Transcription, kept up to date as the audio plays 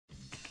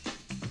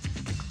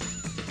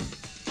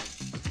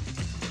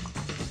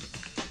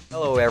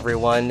Hello,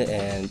 everyone,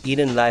 and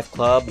Eden Life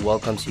Club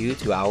welcomes you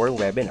to our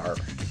webinar.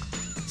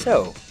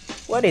 So,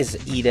 what is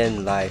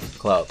Eden Life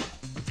Club?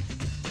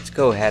 Let's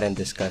go ahead and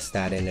discuss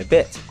that in a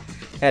bit.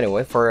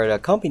 Anyway, for the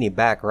company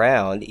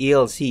background,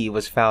 ELC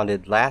was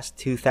founded last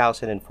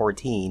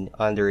 2014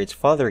 under its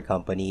father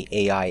company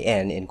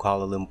AIN in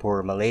Kuala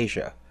Lumpur,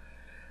 Malaysia.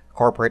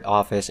 Corporate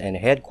office and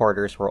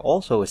headquarters were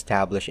also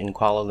established in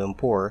Kuala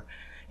Lumpur,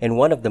 in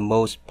one of the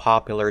most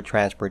popular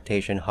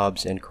transportation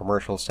hubs and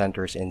commercial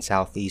centers in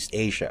Southeast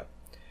Asia.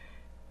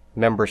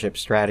 Membership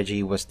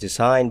strategy was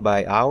designed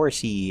by our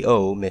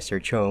CEO,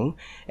 Mr. Chung,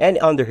 and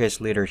under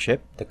his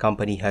leadership, the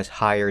company has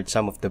hired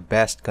some of the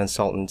best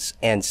consultants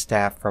and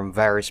staff from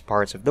various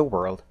parts of the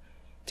world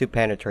to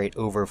penetrate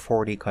over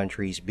 40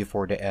 countries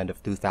before the end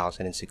of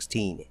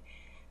 2016.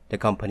 The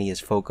company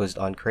is focused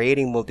on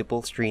creating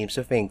multiple streams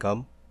of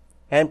income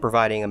and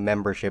providing a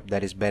membership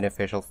that is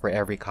beneficial for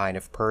every kind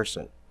of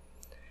person.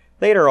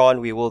 Later on,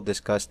 we will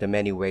discuss the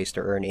many ways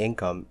to earn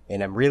income,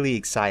 and I'm really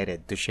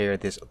excited to share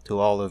this to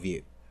all of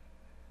you.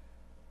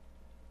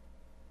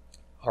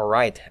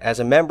 Alright, as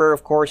a member,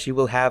 of course, you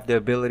will have the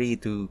ability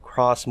to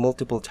cross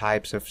multiple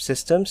types of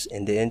systems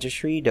in the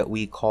industry that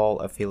we call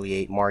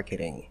affiliate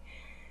marketing.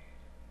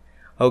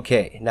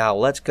 Okay, now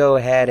let's go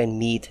ahead and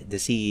meet the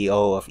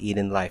CEO of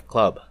Eden Life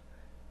Club.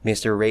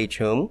 Mr. Ray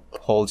Chung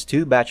holds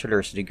 2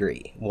 bachelor's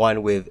degrees,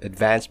 one with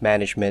Advanced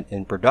Management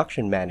in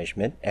Production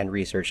Management and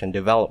Research and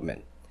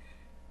Development.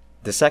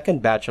 The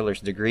second bachelor's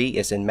degree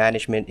is in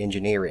Management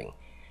Engineering.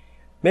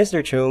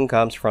 Mr. Chung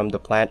comes from the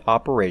plant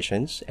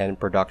operations and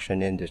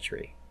production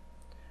industry.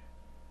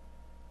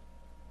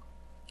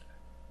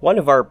 One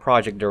of our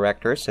project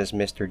directors is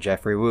Mr.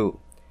 Jeffrey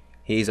Wu.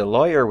 He is a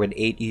lawyer with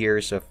 8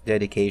 years of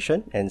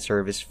dedication and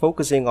service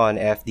focusing on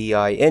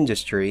FDI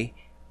industry,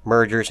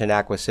 mergers and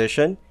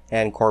acquisition,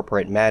 and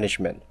corporate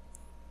management.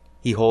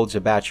 He holds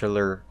a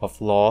Bachelor of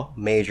Law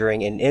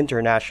majoring in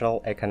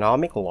International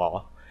Economic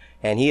Law,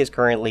 and he is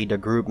currently the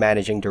Group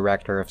Managing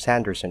Director of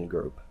Sanderson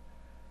Group.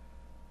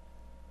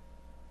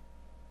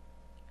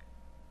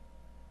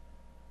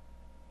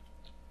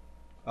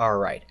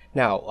 Alright,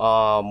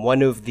 now,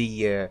 one of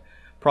the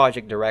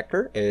project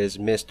director is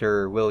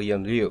Mr.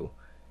 William Liu.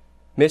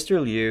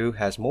 Mr. Liu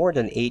has more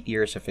than 8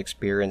 years of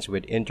experience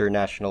with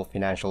international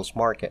financials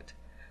market,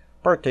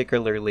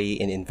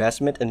 particularly in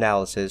investment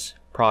analysis,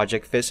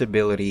 project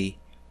feasibility,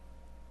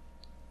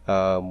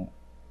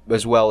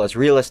 as well as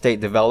real estate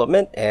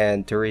development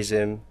and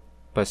tourism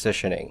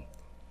positioning.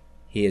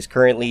 He is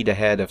currently the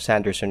head of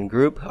Sanderson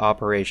Group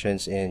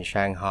operations in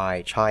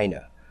Shanghai,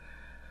 China.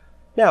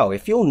 Now,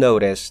 if you'll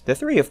notice, the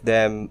 3 of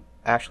them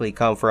actually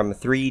come from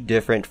 3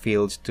 different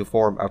fields to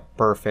form a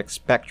perfect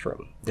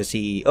spectrum. The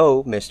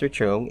CEO, Mr.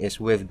 Chung, is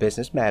with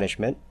business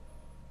management,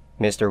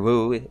 Mr.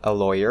 Wu, a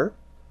lawyer,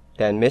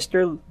 then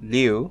Mr.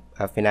 Liu,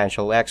 a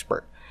financial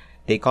expert.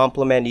 They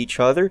complement each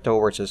other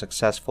towards a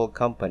successful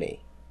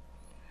company.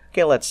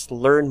 Okay, let's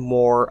learn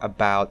more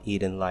about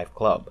Eden Life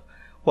Club.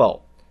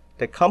 Well,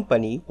 the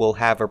company will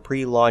have a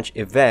pre-launch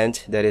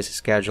event that is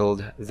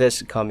scheduled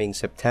this coming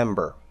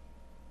September.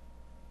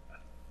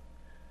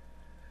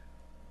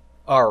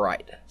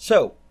 Alright,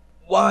 so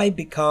why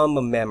become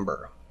a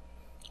member?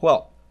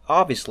 Well,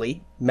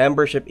 obviously,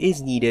 membership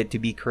is needed to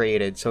be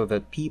created so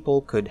that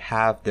people could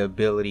have the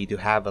ability to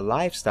have a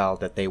lifestyle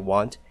that they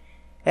want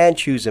and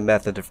choose a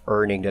method of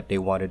earning that they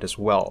wanted as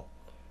well.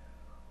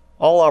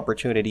 All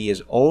opportunity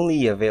is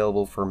only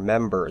available for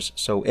members,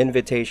 so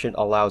invitation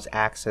allows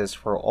access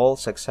for all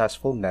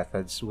successful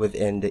methods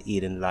within the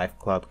Eden Life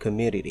Club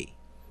community.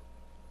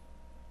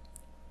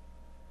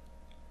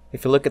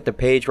 If you look at the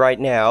page right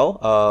now,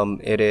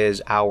 it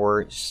is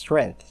our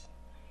strength.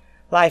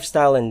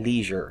 Lifestyle and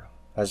leisure.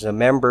 As the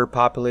member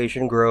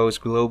population grows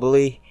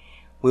globally,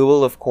 we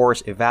will of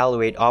course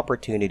evaluate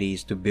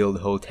opportunities to build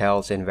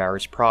hotels and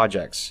various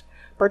projects,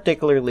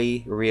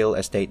 particularly real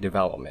estate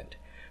development.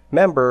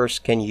 Members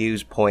can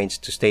use points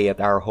to stay at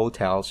our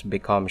hotels,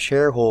 become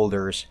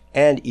shareholders,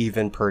 and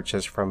even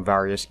purchase from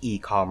various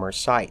e-commerce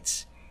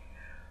sites.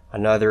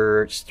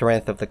 Another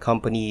strength of the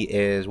company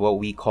is what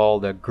we call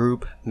the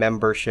group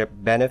membership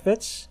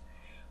benefits.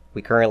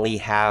 We currently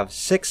have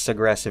 6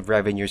 aggressive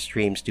revenue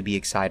streams to be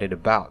excited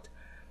about.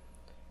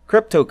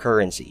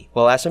 Cryptocurrency.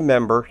 Well, as a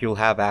member, you'll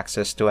have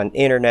access to an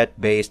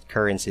internet-based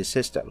currency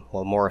system.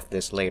 Well, more of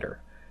this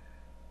later.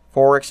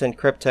 Forex and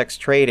Cryptex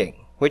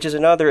trading, which is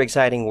another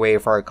exciting way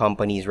for our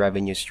company's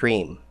revenue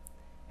stream.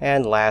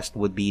 And last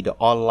would be the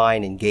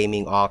online and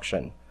gaming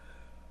auction.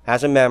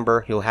 As a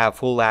member, you'll have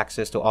full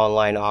access to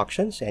online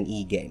auctions and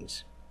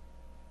e-games.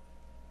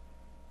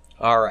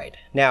 Alright,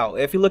 now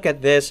if you look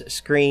at this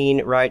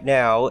screen right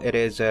now, it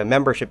is a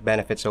membership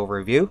benefits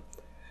overview.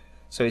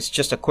 So it's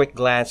just a quick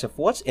glance of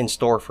what's in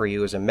store for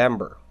you as a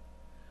member.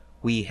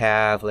 We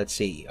have, let's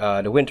see,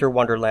 the Winter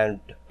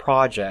Wonderland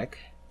project,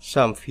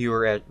 some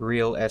future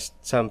real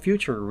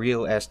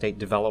estate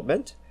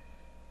development.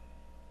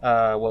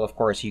 Well, of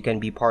course, you can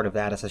be part of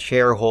that as a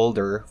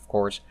shareholder, of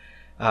course.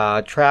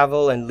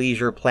 Travel and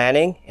leisure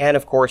planning, and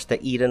of course,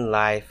 the Eden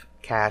Life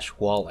Cash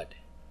Wallet.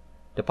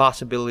 The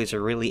possibilities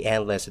are really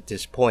endless at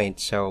this point,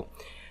 so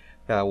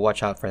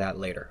watch out for that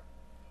later.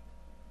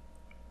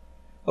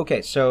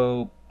 Okay,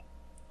 so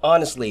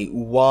honestly,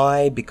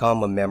 why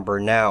become a member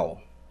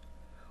now?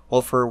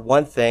 Well, for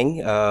one thing,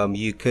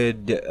 you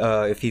could,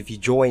 if you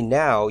join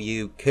now,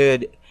 you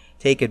could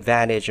take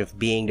advantage of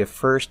being the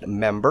first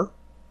member.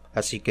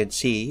 As you can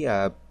see,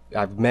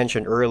 I've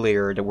mentioned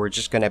earlier that we're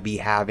just going to be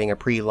having a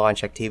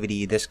pre-launch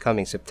activity this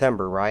coming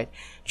September, right?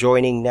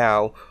 Joining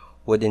now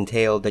would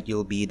entail that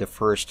you'll be the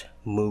first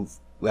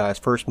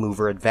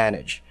mover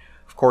advantage.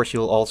 Of course,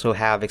 you'll also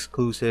have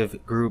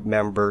exclusive group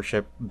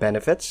membership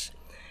benefits,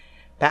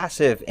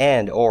 passive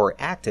and or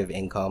active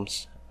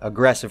incomes,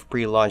 aggressive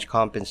pre-launch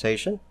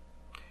compensation,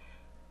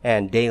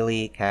 and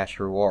daily cash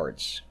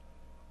rewards.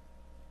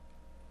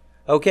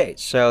 Okay,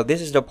 so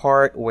this is the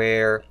part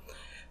where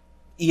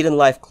Eden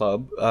Life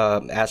Club,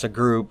 as a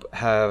group,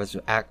 has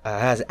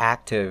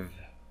active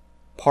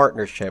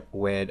partnership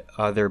with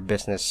other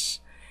business.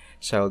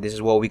 So this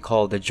is what we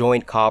call the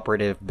Joint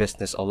Cooperative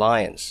Business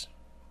Alliance.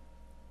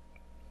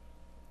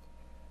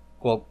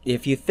 Well,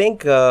 if you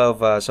think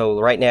of, so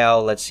right now,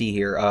 let's see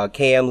here,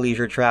 KM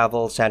Leisure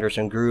Travel,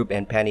 Sanderson Group,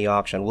 and Penny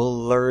Auction. We'll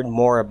learn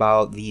more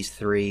about these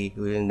three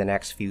within the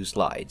next few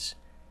slides.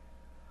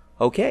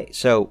 Okay,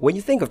 so when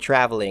you think of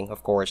traveling,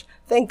 of course,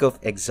 think of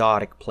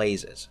exotic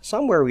places,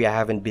 somewhere we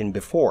haven't been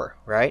before,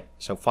 right?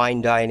 So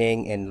fine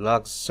dining and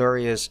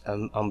luxurious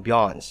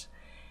ambiance.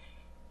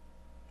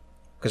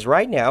 Because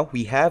right now,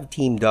 we have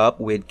teamed up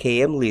with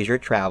KM Leisure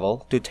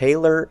Travel to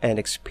tailor an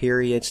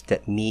experience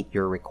that meet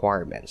your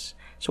requirements.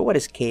 So what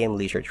is KM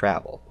Leisure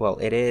Travel? Well,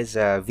 it is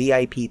a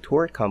VIP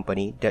tour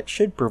company that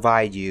should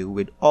provide you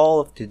with all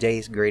of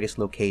today's greatest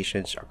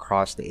locations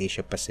across the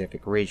Asia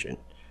Pacific region.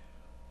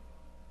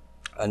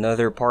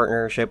 Another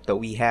partnership that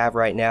we have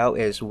right now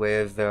is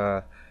with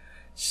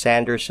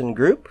Sanderson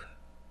Group.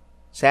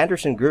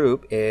 Sanderson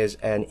Group is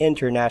an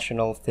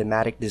international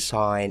thematic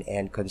design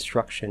and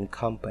construction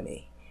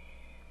company.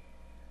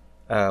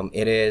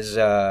 It is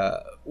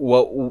the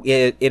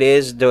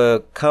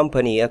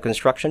company, a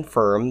construction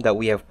firm that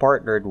we have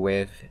partnered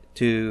with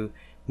to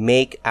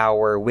make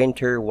our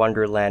Winter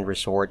Wonderland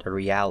Resort a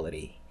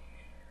reality.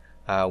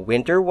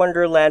 Winter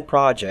Wonderland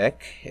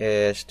project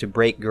is to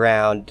break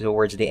ground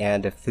towards the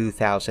end of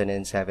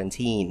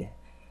 2017.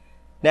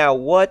 Now,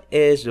 what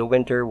is the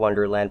Winter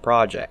Wonderland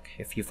project?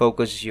 If you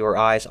focus your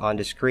eyes on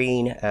the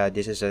screen,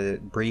 this is a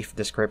brief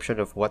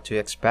description of what to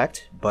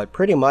expect, but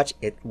pretty much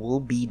it will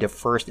be the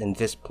first in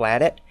this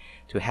planet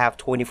to have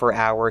 24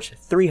 hours,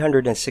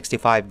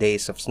 365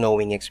 days of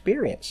snowing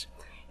experience.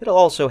 It'll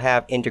also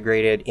have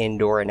integrated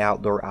indoor and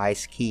outdoor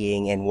ice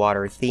skiing and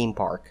water theme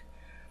park.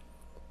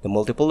 The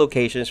multiple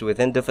locations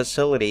within the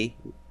facility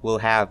will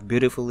have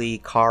beautifully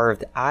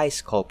carved ice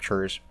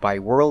sculptures by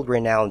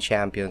world-renowned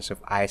champions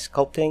of ice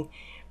sculpting,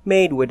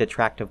 made with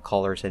attractive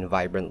colors and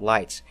vibrant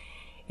lights.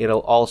 It'll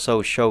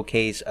also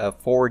showcase a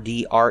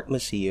 4D art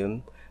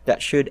museum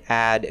that should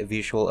add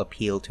visual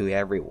appeal to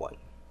everyone.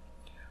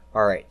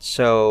 Alright,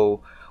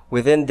 so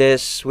within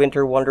this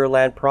Winter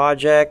Wonderland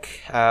project,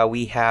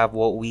 we have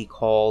what we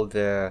call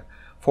the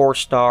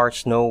 4-star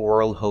Snow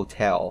World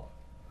Hotel.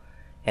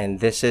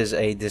 And this is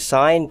a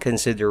design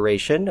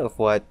consideration of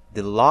what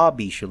the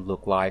lobby should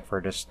look like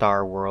for the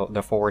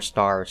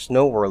 4-star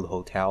Snow World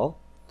Hotel.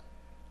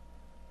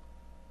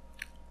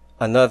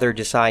 Another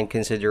design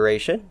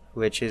consideration,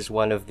 which is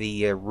one of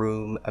the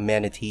room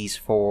amenities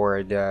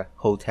for the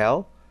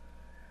hotel.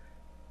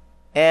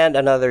 And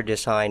another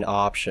design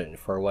option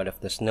for one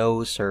of the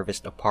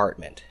snow-serviced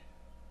apartment.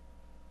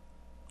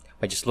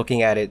 By just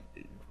looking at it,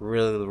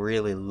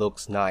 really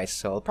looks nice,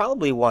 so I'll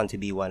probably want to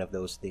be one of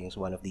those things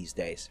one of these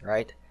days,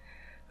 right?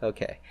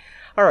 Okay,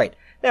 all right.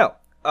 Now,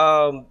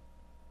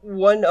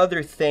 one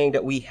other thing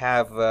that we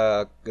have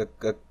a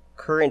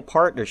current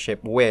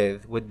partnership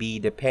with would be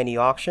the Penny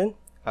Auction.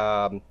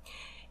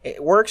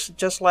 It works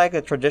just like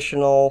a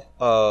traditional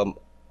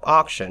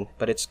auction,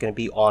 but it's going to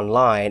be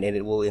online, and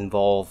it will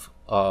involve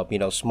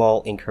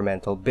small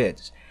incremental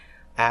bids.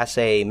 As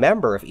a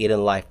member of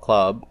Eden Life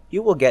Club,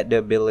 you will get the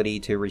ability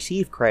to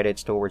receive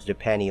credits towards the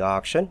Penny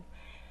Auction,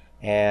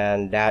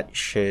 and that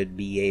should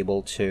be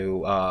able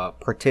to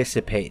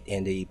participate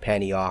in the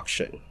Penny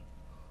Auction.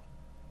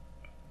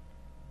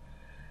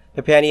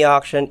 The Penny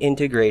Auction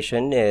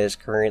integration is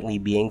currently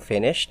being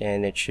finished,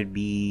 and it should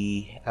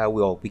be,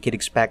 we could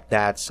expect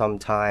that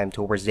sometime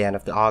towards the end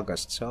of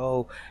August,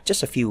 so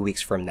just a few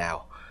weeks from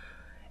now.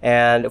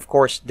 And of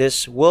course,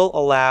 this will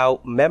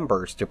allow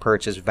members to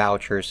purchase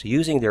vouchers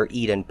using their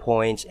Eden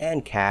points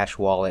and cash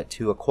wallet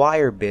to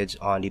acquire bids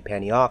on the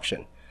Penny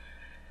Auction.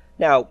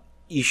 Now,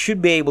 you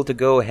should be able to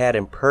go ahead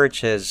and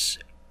purchase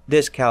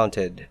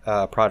discounted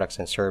products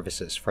and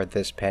services for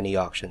this Penny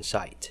Auction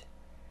site.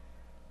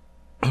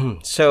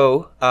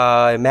 So,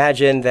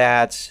 imagine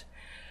that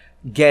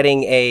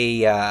getting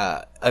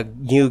a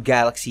new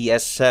Galaxy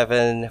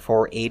S7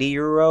 for 80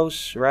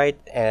 euros, right?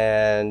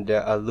 And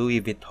a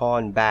Louis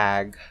Vuitton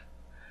bag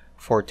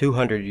for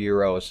 200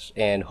 euros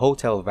and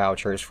hotel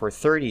vouchers for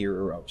 30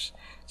 euros.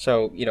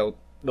 So,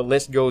 the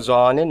list goes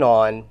on and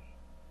on.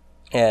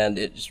 And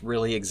it's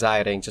really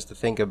exciting just to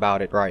think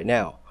about it right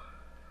now.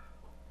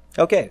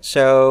 Okay,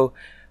 so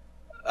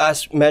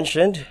as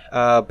mentioned,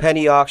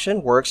 penny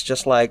auction works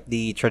just like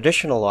the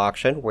traditional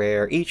auction,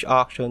 where each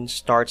auction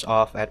starts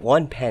off at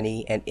 1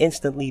 penny and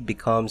instantly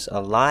becomes a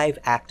live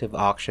active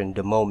auction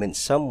the moment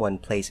someone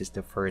places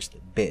the first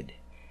bid.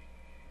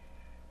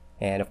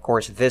 And of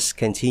course, this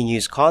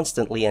continues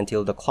constantly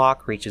until the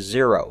clock reaches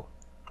 0.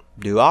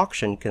 The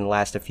auction can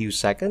last a few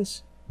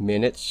seconds,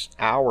 minutes,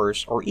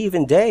 hours, or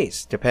even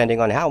days,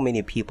 depending on how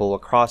many people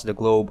across the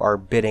globe are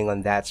bidding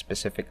on that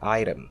specific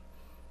item.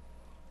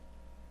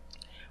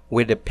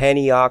 With the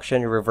penny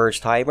auction reverse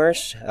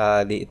timers,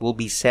 it will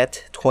be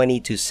set 20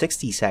 to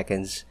 60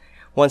 seconds.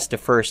 Once the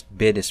first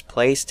bid is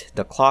placed,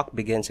 the clock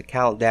begins a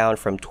countdown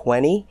from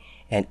 20,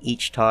 and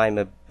each time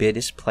a bid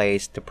is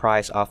placed, the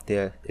price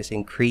is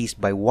increased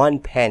by 1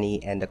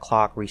 penny and the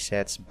clock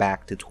resets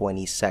back to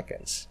 20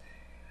 seconds.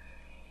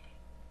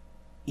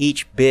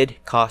 Each bid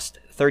costs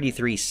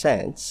 33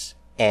 cents,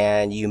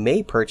 and you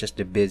may purchase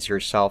the bids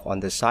yourself on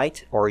the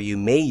site, or you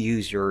may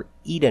use your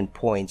Eden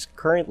points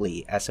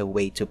currently as a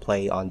way to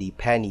play on the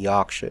penny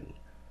auction.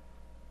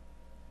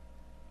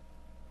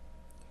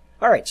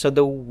 Alright, so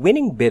the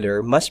winning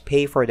bidder must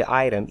pay for the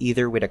item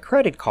either with a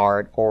credit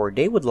card, or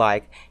they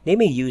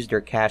may use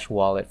their cash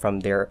wallet from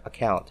their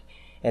account,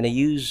 and they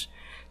use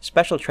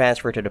special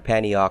transfer to the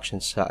penny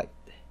auction site.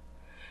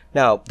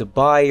 Now, the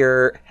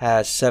buyer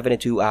has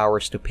 72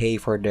 hours to pay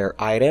for their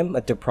item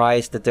at the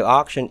price that the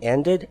auction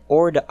ended,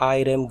 or the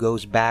item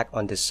goes back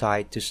on the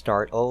site to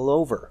start all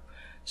over.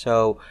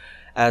 So,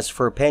 as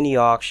for penny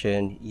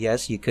auction,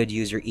 yes, you could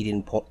use your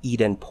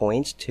Eden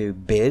points to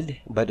bid,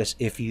 but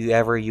if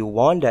you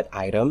won that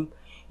item,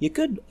 you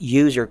could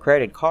use your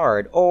credit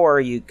card, or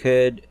you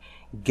could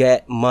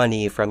get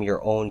money from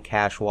your own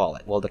cash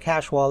wallet. Well, the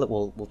cash wallet,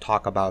 we'll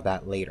talk about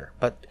that later.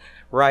 But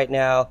right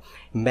now,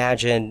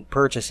 imagine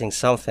purchasing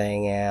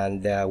something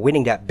and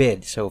winning that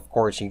bid. So, of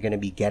course, you're going to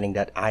be getting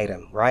that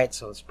item, right?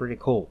 So, it's pretty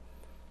cool.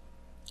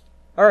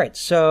 Alright,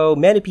 so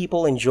many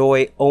people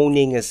enjoy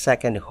owning a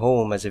second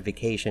home as a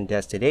vacation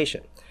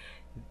destination.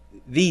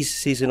 These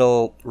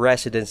seasonal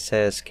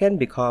residences can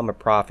become a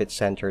profit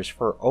centers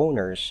for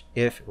owners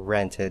if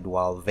rented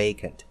while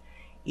vacant.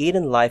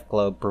 Eden Life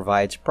Club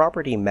provides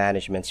property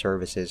management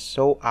services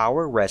so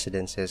our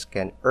residences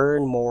can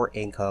earn more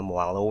income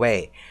while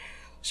away.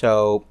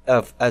 So,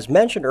 as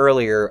mentioned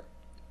earlier,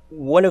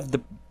 one of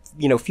the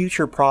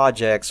future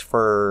projects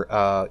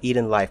for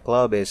Eden Life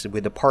Club is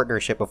with the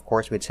partnership, of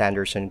course, with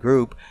Sanderson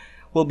Group.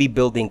 We'll be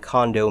building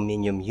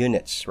condominium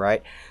units,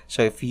 right?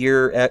 So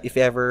if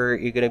ever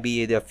you're gonna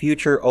be the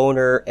future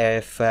owner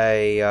of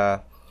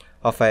a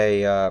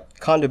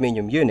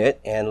condominium unit,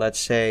 and let's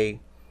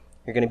say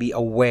you're gonna be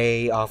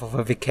away off of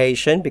a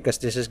vacation because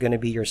this is gonna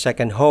be your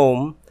second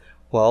home,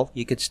 well,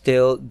 you could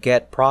still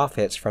get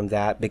profits from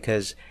that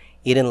because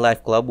Eden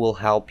Life Club will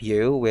help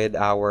you with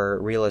our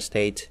real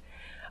estate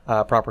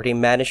property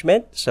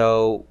management.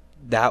 So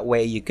that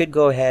way you could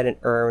go ahead and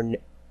earn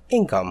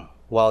income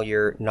while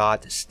you're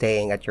not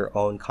staying at your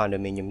own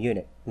condominium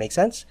unit. Make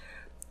sense?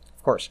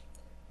 Of course.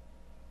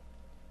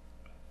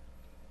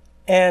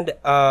 And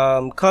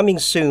coming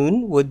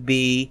soon would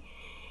be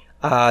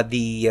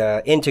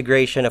the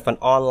integration of an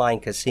online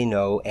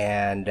casino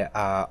and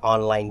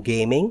online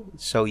gaming.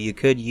 So you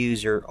could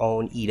use your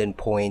own Eden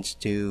points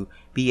to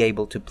be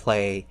able to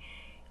play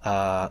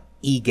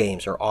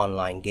e-games or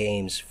online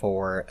games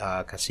for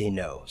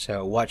casino.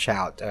 So watch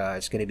out.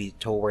 It's going to be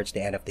towards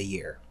the end of the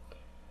year.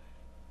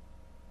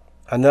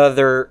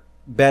 Another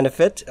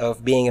benefit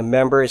of being a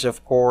member is,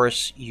 of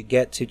course, you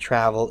get to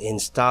travel in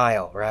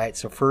style, right?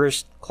 So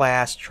first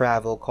class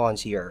travel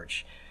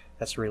concierge.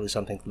 That's really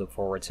something to look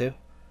forward to.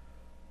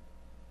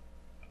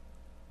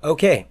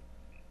 Okay.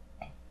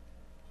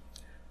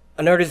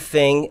 Another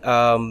thing,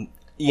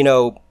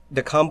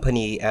 the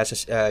company,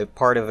 as a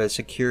part of a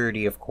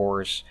security, of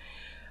course,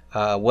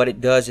 what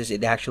it does is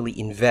it actually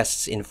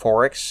invests in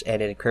Forex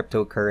and in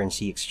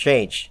cryptocurrency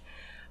exchange.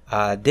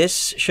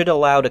 This should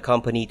allow the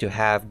company to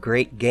have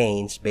great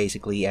gains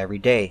basically every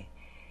day.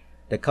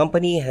 The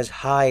company has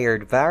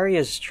hired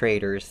various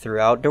traders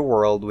throughout the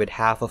world, with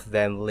half of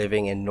them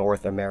living in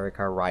North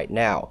America right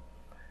now.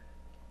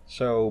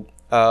 So,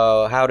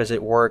 how does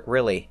it work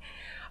really?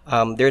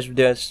 There's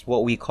this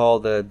what we call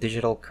the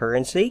digital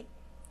currency.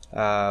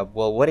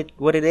 Well, what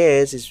it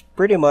is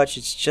pretty much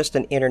it's just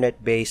an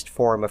internet-based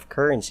form of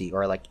currency,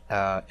 or like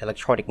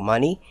electronic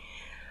money,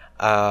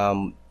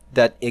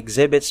 that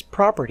exhibits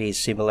properties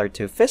similar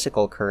to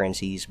physical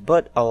currencies,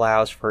 but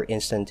allows for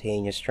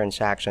instantaneous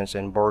transactions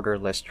and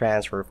borderless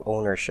transfer of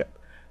ownership.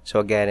 So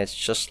again, it's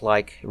just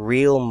like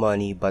real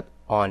money, but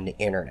on the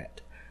internet.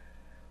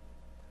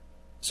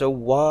 So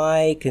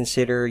why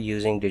consider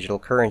using digital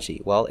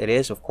currency? Well, it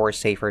is, of course,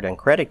 safer than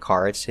credit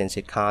cards since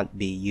it can't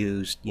be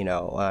used, in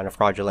a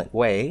fraudulent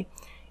way.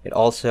 It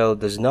also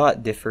does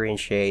not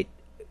differentiate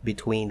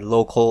between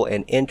local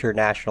and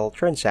international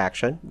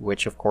transaction,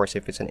 which, of course,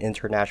 if it's an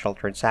international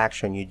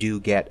transaction, you do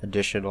get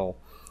additional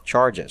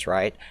charges,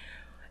 right?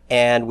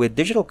 And with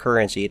digital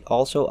currency, it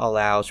also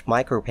allows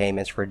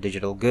micropayments for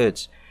digital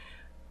goods.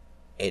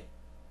 It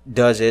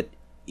does it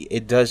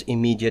it does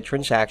immediate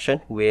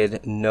transaction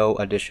with no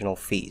additional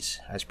fees,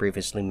 as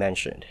previously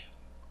mentioned.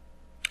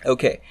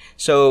 Okay,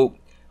 so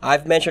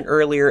I've mentioned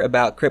earlier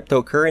about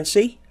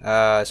cryptocurrency.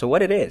 So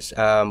what it is?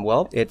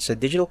 Well, it's a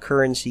digital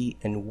currency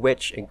in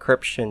which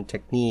encryption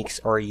techniques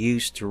are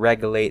used to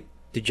regulate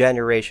the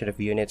generation of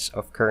units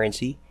of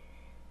currency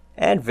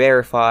and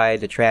verify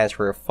the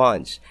transfer of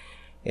funds.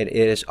 It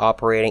is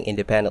operating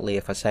independently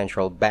of a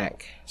central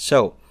bank.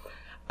 So,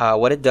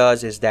 what it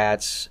does is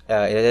that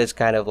it is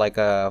kind of like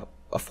a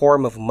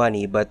form of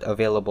money, but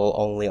available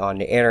only on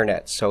the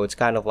internet. So it's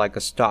kind of like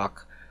a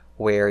stock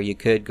where you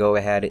could go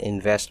ahead and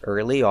invest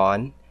early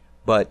on,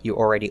 but you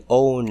already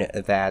own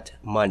that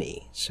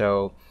money.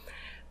 So,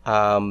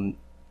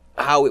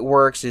 how it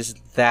works is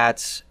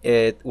that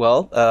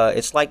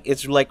it's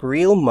like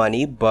real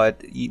money,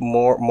 but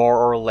more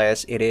or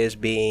less it is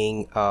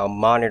being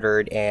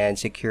monitored and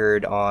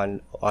secured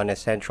on a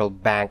central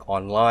bank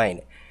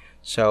online.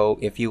 So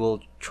if you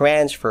will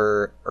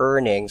transfer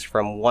earnings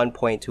from one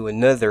point to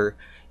another,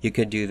 you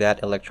could do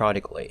that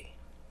electronically.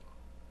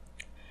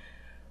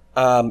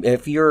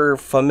 If you're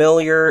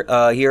familiar,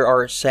 here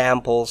are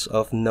samples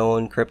of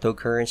known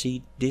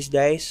cryptocurrency these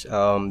days.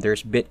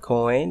 There's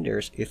Bitcoin,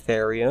 there's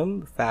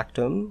Ethereum,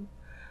 Factum,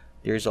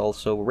 there's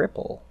also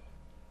Ripple.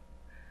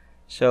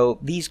 So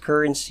these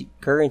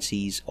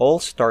currencies all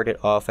started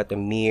off at a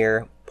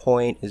mere zero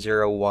point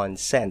zero 0.01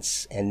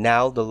 cents, and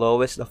now the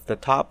lowest of the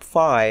top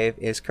five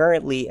is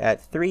currently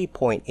at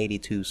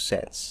 3.82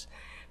 cents.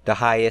 The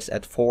highest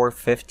at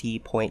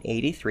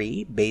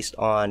 450.83 based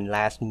on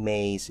last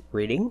May's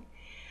reading.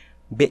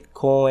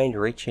 Bitcoin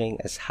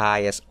reaching as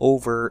high as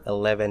over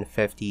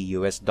 1150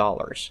 US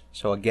dollars.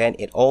 So again,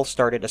 it all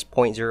started as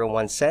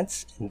 0.01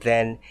 cents, and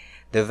then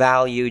the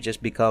value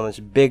just becomes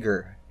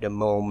bigger the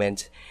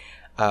moment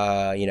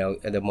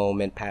the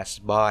moment passes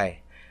by.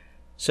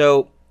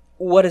 So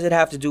what does it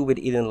have to do with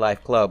Eden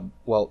Life Club?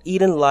 Well,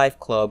 Eden Life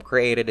Club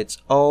created its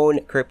own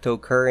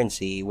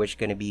cryptocurrency, which is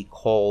going to be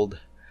called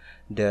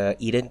the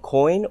Eden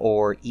Coin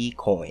or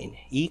eCoin.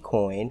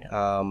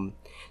 eCoin.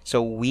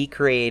 So we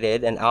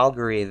created an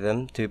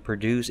algorithm to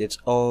produce its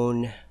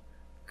own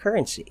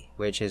currency,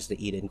 which is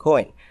the Eden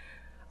Coin.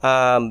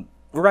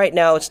 Right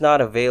now, it's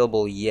not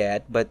available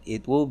yet, but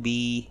it will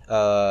be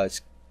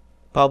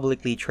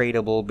publicly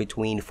tradable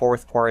between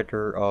fourth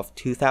quarter of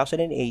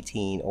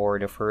 2018 or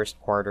the first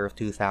quarter of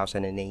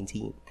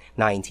 2019.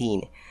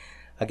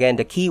 Again,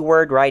 the key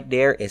word right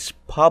there is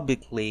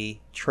publicly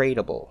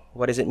tradable.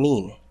 What does it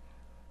mean?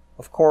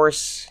 Of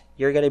course,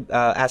 you're gonna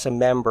as a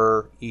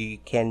member, you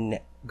can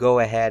go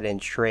ahead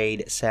and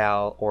trade,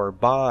 sell, or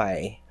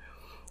buy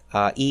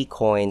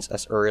e-coins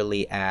as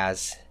early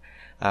as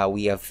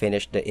we have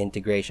finished the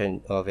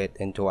integration of it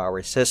into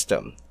our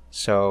system.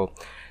 So,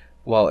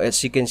 well,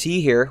 as you can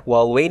see here,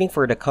 while waiting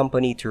for the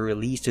company to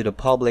release to the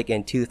public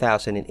in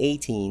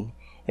 2018,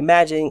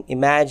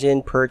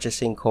 imagine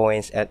purchasing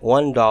coins at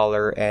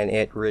 $1 and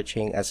it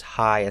reaching as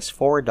high as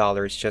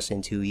 $4 just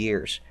in 2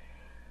 years.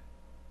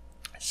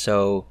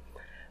 So,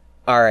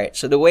 alright,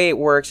 so the way it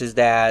works is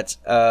that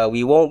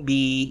we won't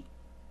be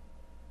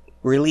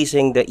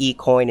releasing the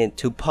e-coin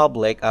into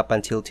public up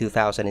until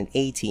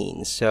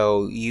 2018.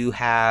 So you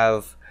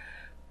have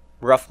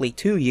roughly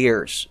 2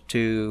 years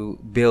to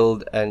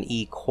build an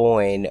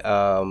e-coin,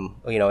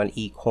 an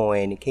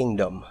e-coin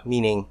kingdom,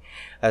 meaning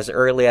as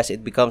early as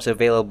it becomes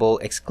available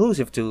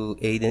exclusive to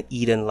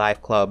Eden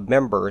Life Club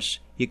members,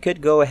 you could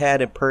go ahead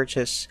and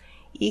purchase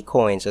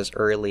e-coins as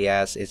early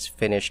as it's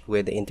finished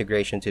with the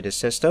integration to the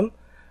system,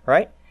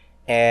 right?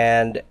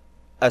 And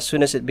as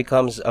soon as it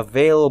becomes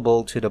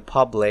available to the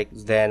public,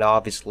 then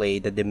obviously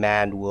the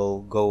demand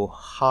will go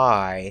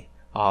high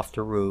off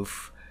the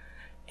roof,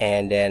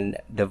 and then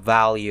the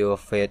value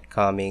of it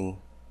coming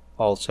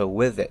also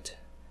with it.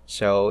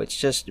 So it's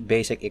just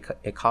basic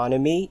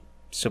economy,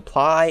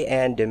 supply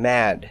and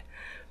demand.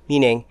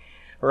 Meaning,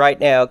 right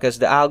now, because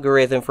the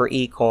algorithm for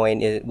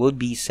eCoin it would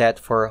be set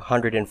for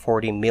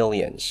 140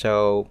 million.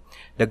 So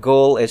the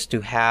goal is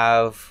to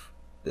have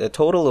a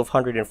total of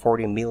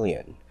 140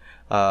 million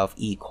of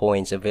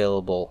eCoins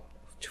available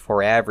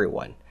for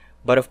everyone.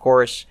 But of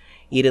course,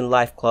 Eden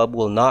Life Club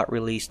will not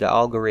release the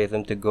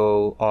algorithm to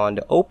go on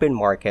the open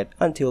market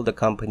until the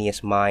company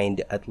has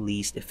mined at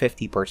least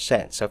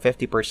 50%. So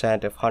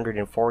 50% of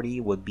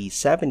 140 would be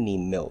 70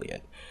 million.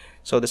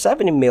 So the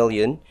 70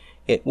 million,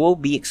 it will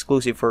be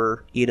exclusive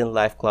for Eden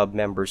Life Club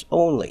members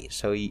only.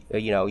 So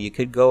you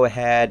could go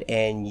ahead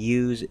and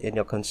use in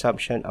the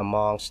consumption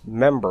amongst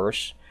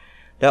members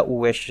that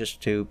wishes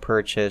to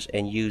purchase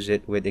and use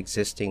it with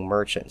existing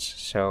merchants.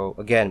 So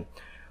again,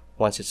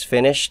 once it's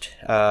finished,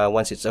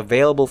 once it's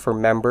available for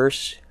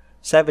members,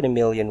 70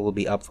 million will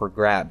be up for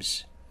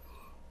grabs.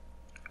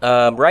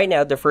 Right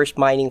now, the first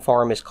mining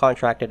farm is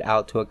contracted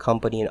out to a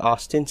company in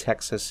Austin,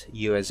 Texas,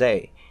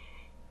 USA.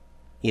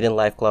 Eden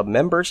Life Club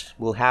members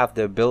will have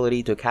the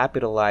ability to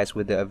capitalize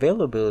with the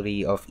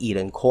availability of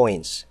Eden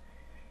coins.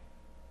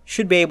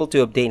 should be able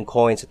to obtain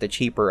coins at a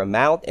cheaper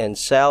amount and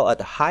sell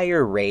at a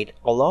higher rate,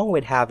 along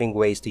with having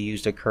ways to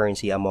use the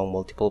currency among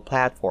multiple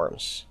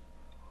platforms.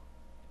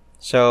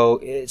 So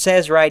it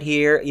says right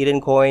here,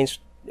 Eden Coins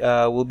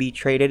will be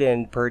traded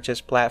and purchase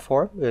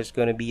platform. There's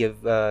going to be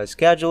a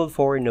scheduled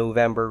for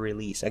November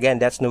release. Again,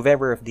 that's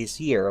November of this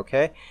year,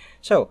 okay?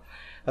 So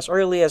as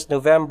early as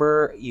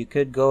November, you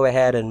could go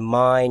ahead and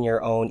mine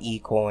your own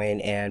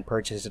eCoin and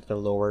purchase it at a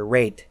lower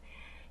rate.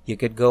 You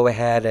could go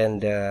ahead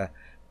and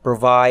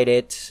provide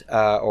it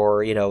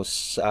or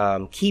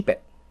keep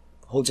it.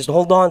 Just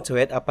hold on to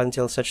it up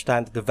until such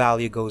time that the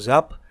value goes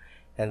up,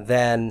 and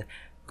then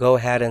go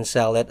ahead and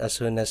sell it as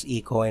soon as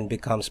eCoin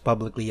becomes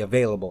publicly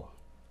available.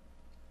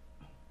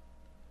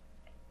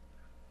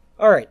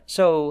 Alright,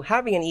 so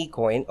having an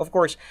eCoin, of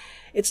course,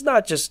 it's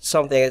not just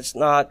something, it's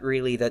not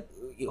really that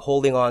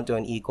holding on to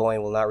an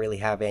eCoin will not really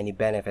have any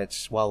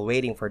benefits while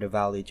waiting for the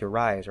value to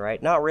rise,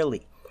 right? Not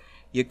really.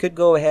 You could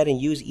go ahead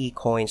and use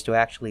eCoins to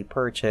actually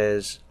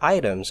purchase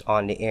items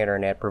on the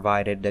internet,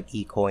 provided that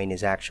eCoin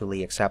is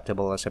actually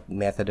acceptable as a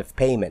method of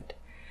payment.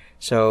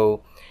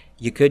 So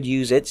you could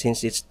use it,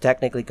 since it's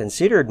technically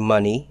considered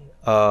money.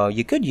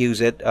 You could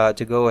use it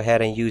to go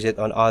ahead and use it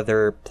on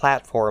other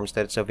platforms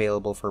that's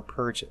available for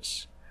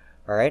purchase.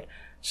 All right.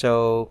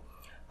 So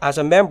as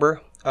a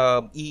member,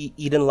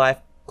 Eden Life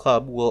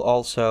Club will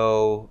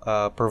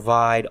also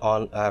provide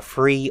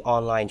free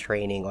online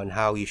training on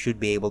how you should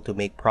be able to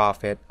make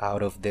profit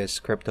out of this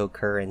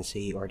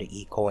cryptocurrency or the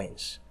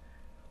eCoins.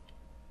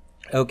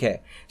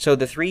 Okay, so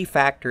the three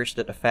factors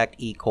that affect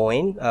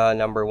eCoin,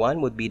 number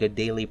one would be the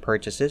daily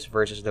purchases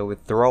versus the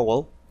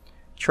withdrawal,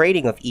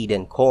 trading of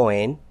Eden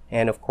Coin,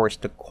 and of course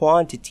the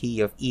quantity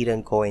of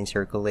Eden Coin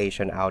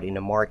circulation out in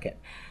the market.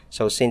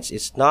 So since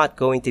it's not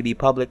going to be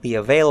publicly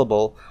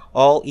available,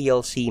 all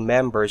ELC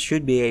members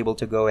should be able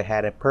to go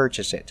ahead and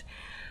purchase it.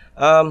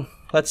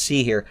 Let's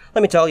see here.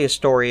 Let me tell you a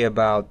story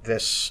about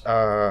this.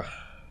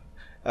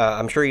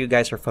 I'm sure you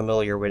guys are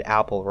familiar with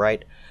Apple,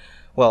 right?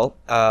 Well,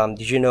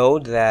 did you know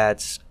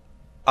that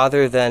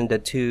other than the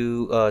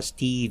two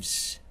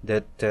Steves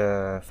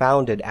that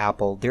founded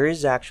Apple, there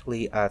is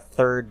actually a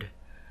third,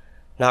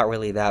 not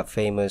really that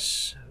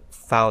famous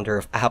founder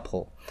of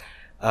Apple.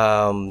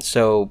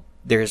 So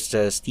there's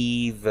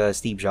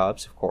Steve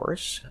Jobs, of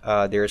course.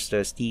 There's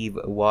Steve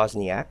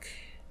Wozniak,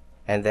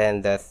 and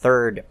then the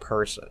third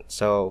person.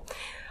 So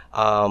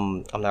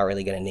I'm not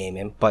really gonna name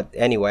him, but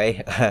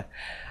anyway,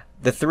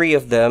 the three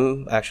of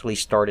them actually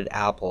started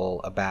Apple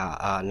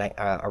about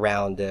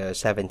around the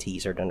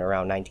 70s, or then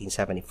around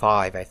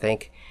 1975, I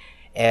think.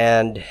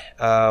 And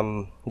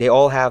they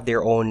all have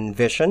their own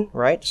vision,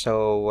 right?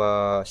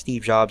 So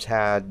Steve Jobs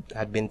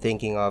had been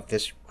thinking of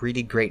this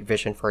really great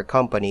vision for a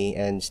company,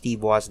 and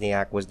Steve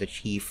Wozniak was the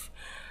chief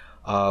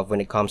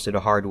when it comes to the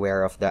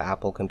hardware of the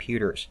Apple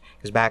computers,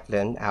 because back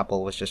then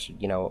Apple was just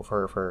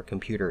for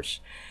computers.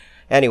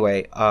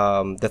 Anyway,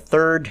 the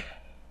third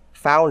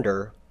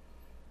founder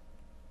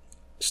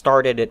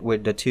started it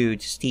with the two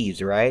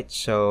Steves, right?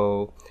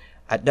 So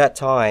at that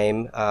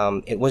time,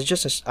 it was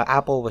just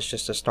Apple was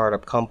just a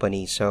startup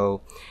company.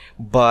 So,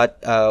 but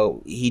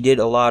he did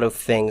a lot of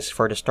things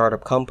for the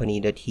startup company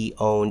that he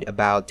owned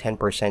about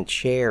 10%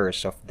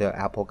 shares of the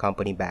Apple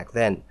company back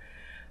then.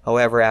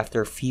 However,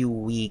 after a few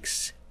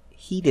weeks,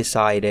 he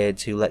decided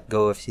to let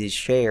go of his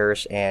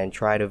shares and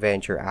try to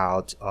venture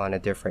out on a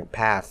different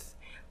path,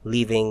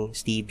 leaving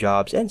Steve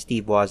Jobs and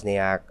Steve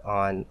Wozniak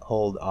on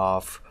hold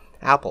of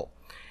Apple.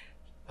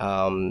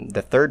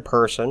 The third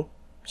person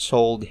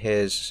sold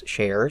his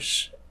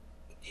shares,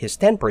 his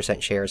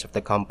 10% shares of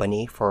the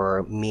company,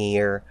 for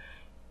mere,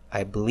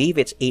 I believe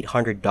it's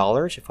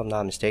 $800, if I'm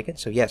not mistaken.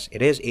 So yes,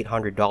 it is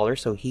 $800.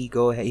 So he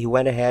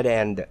went ahead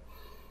and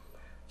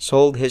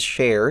sold his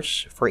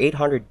shares for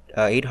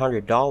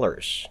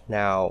 $800.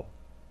 Now,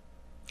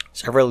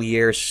 several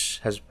years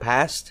has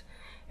passed.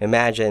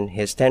 Imagine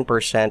his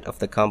 10% of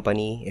the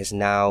company is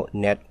now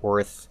net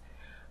worth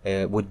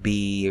would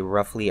be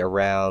roughly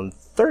around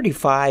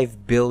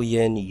 35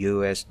 billion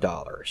US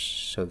dollars.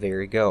 So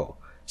there you go.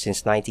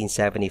 Since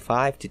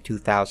 1975 to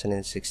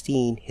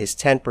 2016, his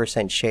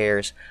 10%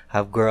 shares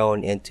have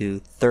grown into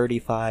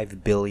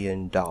 $35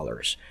 billion.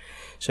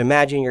 So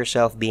imagine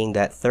yourself being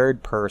that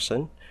third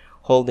person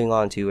holding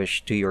on to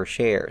your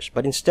shares.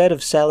 But instead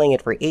of selling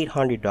it for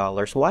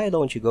 $800, why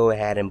don't you go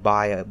ahead and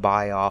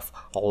buy off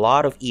a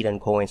lot of Eden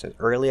coins as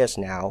early as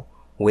now,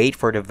 wait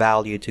for the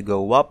value to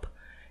go up,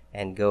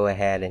 and go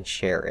ahead and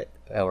share it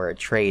or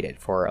trade it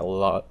for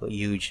a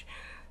huge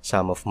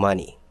sum of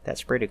money.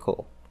 That's pretty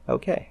cool.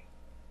 Okay.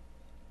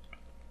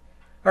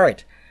 All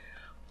right.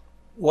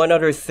 One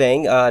other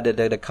thing,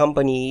 the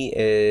company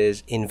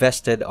is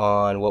invested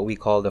on what we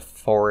call the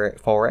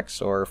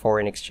forex, or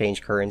foreign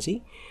exchange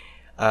currency.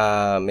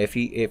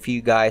 If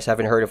you guys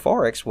haven't heard of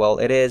forex, well,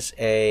 it is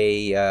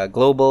a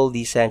global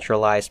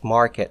decentralized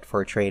market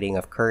for trading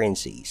of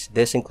currencies.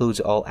 This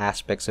includes all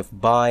aspects of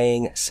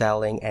buying,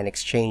 selling, and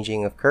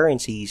exchanging of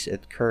currencies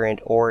at current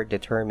or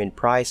determined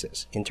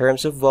prices. In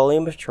terms of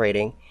volume of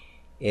trading,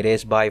 it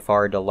is by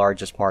far the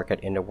largest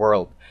market in the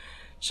world.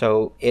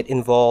 So it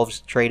involves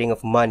trading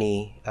of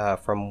money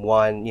from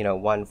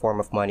one form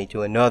of money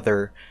to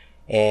another,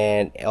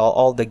 and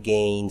all the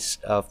gains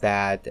of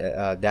that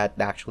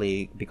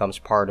actually becomes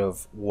part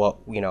of what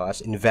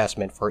as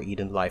investment for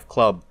Eden Life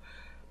Club.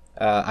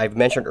 I've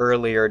mentioned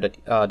earlier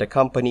that the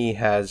company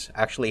has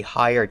actually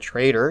hired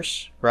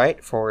traders,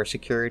 right, for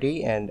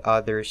security and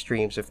other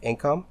streams of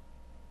income.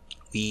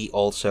 We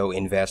also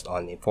invest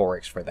on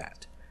Forex for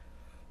that.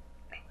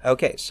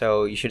 Okay,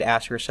 so you should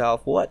ask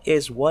yourself, what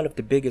is one of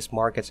the biggest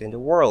markets in the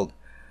world?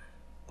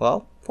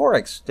 Well,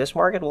 Forex. This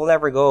market will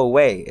never go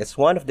away. It's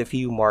one of the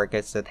few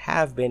markets that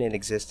have been in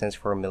existence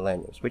for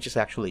millennia, which is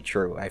actually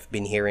true. I've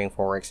been hearing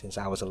Forex since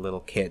I was a little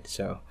kid,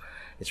 so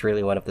it's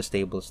really one of the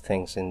stablest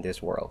things in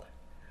this world.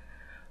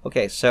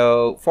 Okay,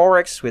 so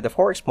Forex, with the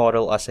Forex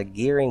model as a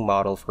gearing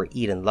model for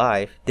Eden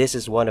Life, this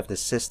is one of the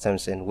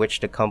systems in which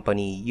the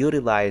company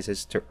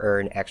utilizes to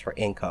earn extra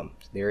income.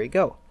 There you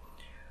go.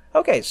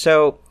 Okay,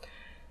 so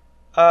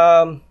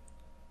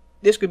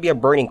this could be a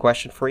burning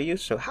question for you.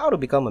 So how to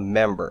become a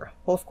member?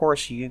 Well, of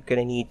course, you're going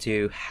to need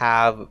to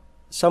have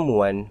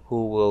someone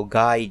who will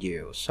guide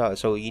you.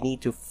 So you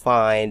need to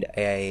find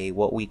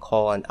what we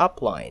call an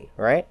upline,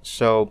 right?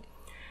 So,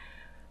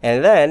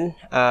 and then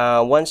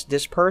once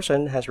this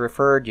person has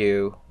referred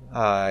you,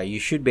 you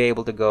should be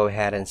able to go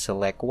ahead and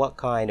select what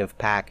kind of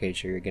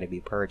package you're going to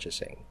be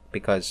purchasing.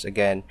 Because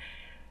again,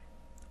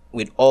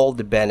 with all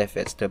the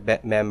benefits, the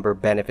member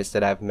benefits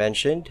that I've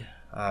mentioned,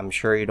 I'm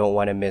sure you don't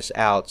want to miss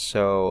out.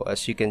 So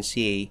as you can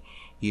see,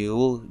 you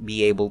will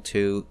be able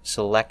to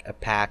select a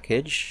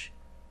package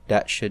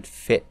that should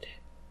fit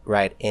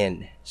right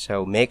in.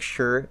 So make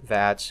sure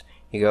that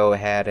you go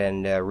ahead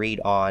and read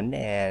on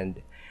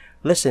and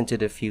listen to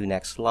the few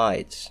next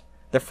slides.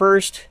 The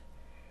first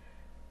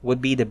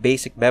would be the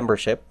basic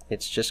membership.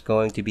 It's just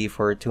going to be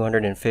for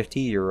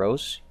 250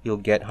 euros. You'll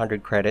get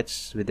 100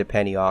 credits with the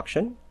penny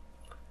auction.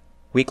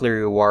 Weekly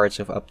rewards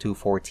of up to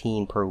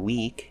 14 per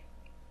week.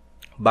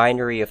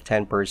 Binary of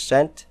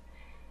 10%,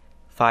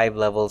 5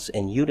 levels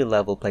in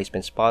uni-level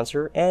placement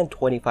sponsor, and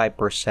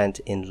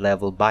 25% in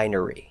level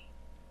binary.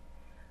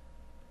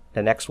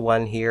 The next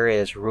one here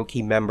is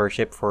rookie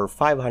membership for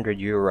 500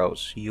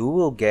 euros. You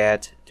will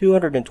get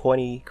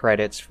 220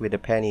 credits with the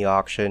penny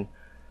auction,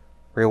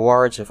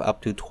 rewards of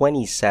up to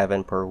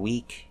 27 per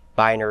week,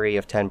 binary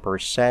of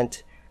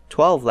 10%,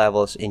 12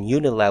 levels in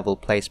uni-level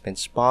placement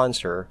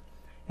sponsor,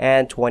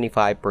 and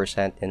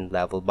 25% in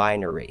level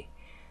binary.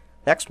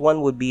 Next one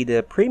would be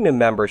the premium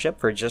membership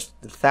for just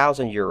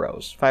 1,000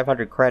 euros,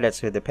 500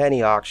 credits with the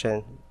penny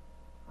auction,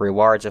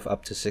 rewards of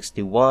up to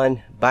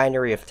 61,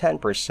 binary of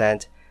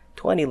 10%,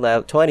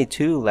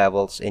 22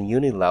 levels in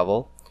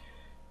uni-level,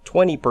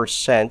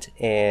 20%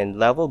 in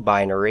level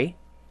binary,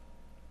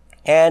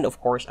 and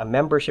of course a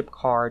membership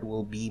card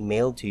will be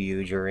mailed to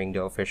you during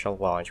the official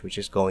launch, which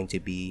is going to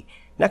be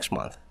next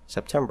month,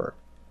 September.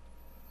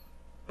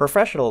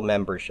 Professional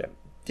membership.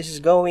 This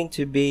is going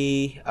to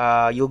be,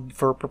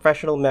 for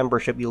professional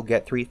membership, you'll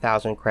get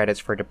 3,000 credits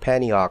for the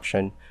penny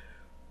auction,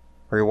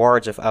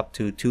 rewards of up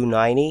to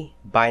 290,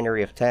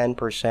 binary of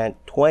 10%,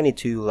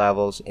 22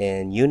 levels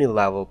in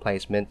uni-level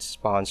placement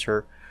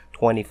sponsor,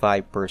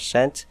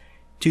 25%,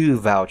 2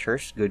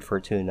 vouchers, good for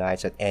 2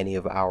 nights at any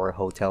of our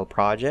hotel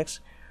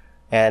projects,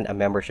 and a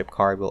membership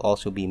card will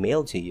also be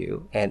mailed to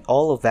you, and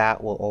all of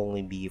that will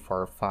only be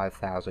for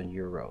 5,000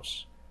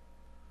 euros.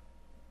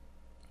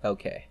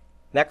 Okay.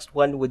 Next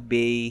one would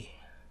be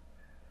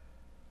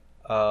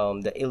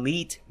the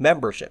elite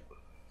membership.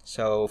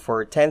 So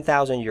for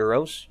 10,000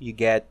 euros, you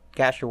get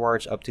cash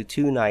rewards up to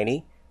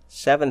 290,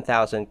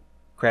 7,000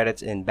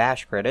 credits in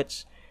bash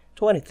credits,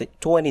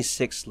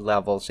 26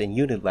 levels in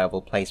unit level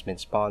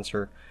placement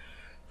sponsor,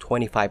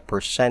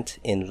 25%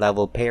 in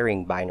level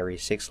pairing binary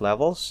 6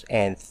 levels,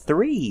 and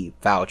 3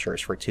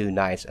 vouchers for 2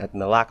 nights at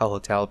Malacca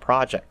Hotel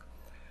project.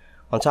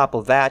 On top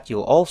of that,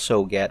 you'll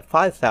also get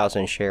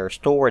 5,000 shares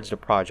towards the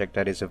project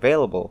that is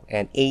available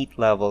and 8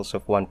 levels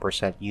of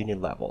 1% unit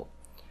level.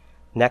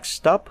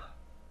 Next up,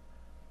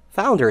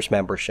 Founders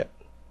Membership.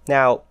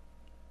 Now,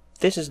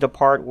 this is the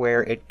part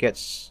where it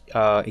gets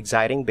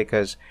exciting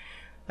because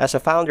as a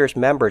Founders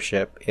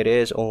Membership, it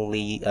is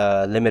only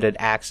limited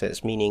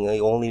access, meaning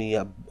only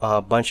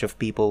a bunch of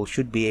people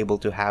should be able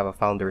to have a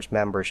Founders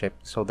Membership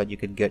so that you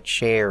could get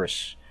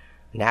shares,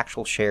 an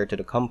actual share to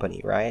the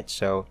company, right?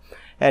 So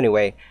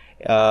anyway,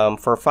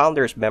 for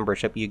Founders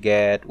Membership, you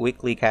get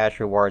weekly cash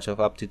rewards of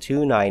up to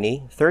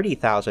 290,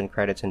 30,000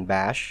 credits in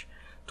bash,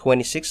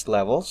 26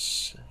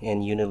 levels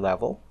in unit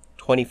level,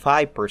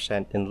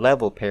 25% in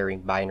level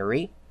pairing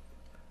binary,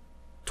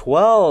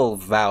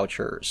 12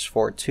 vouchers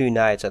for 2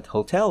 nights at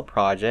hotel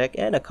project,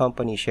 and a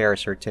company share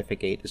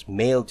certificate is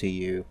mailed to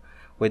you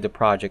with the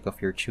project of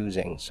your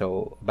choosing.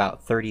 So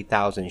about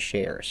 30,000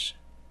 shares.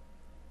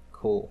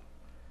 Cool.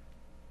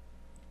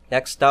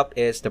 Next up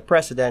is the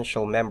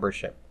Presidential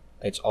Membership.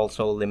 It's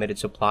also limited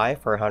supply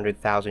for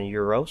 100,000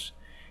 euros.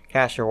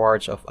 Cash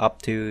rewards of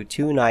up to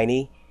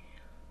 290,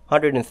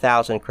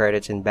 100,000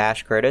 credits in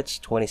bash credits,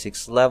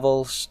 26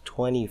 levels,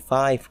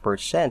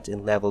 25%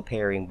 in level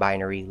pairing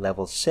binary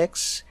level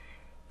 6,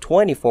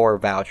 24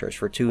 vouchers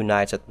for 2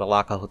 nights at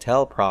Malacca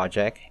Hotel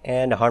project,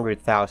 and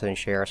 100,000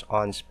 shares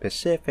on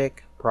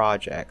specific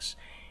projects.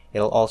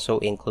 It'll also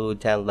include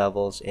 10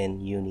 levels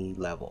in uni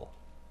level.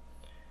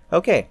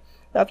 Okay,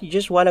 now if you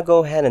just want to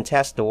go ahead and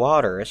test the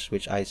waters,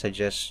 which I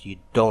suggest you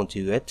don't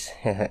do it,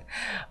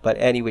 but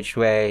any which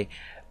way,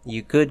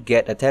 you could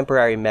get a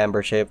temporary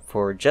membership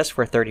for just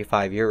for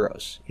 35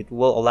 euros. It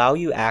will allow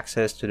you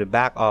access to the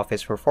back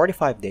office for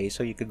 45 days,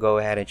 so you could go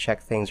ahead and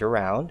check things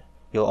around.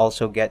 You'll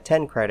also get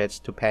 10 credits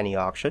to penny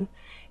auction,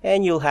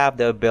 and you'll have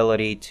the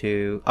ability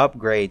to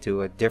upgrade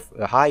to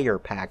a higher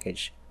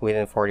package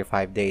within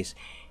 45 days,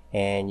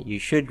 and you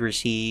should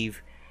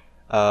receive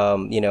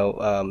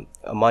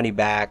money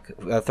back,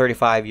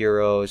 35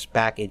 euros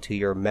back into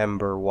your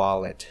member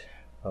wallet.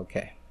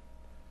 Okay.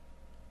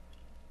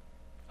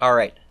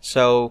 Alright,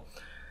 so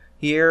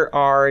here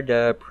are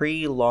the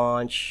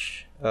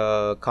pre-launch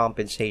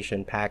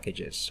compensation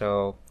packages.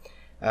 So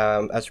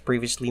as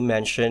previously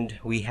mentioned,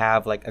 we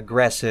have like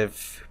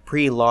aggressive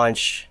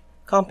pre-launch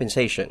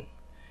compensation.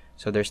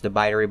 So there's the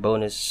binary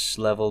bonus,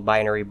 level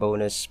binary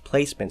bonus,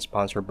 placement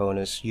sponsor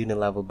bonus,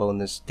 uni-level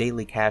bonus,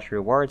 daily cash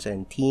rewards,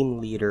 and team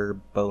leader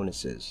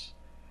bonuses.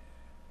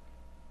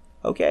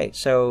 Okay,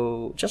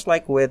 so just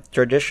like with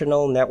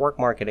traditional network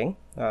marketing,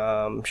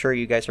 I'm sure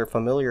you guys are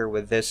familiar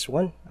with this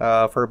one.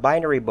 For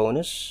binary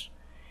bonus,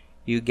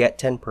 you get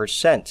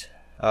 10%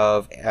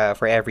 of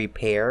for every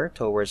pair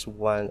towards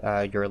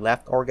your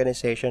left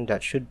organization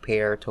that should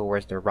pair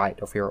towards the right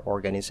of your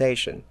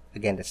organization.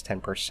 Again, that's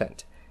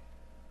 10%.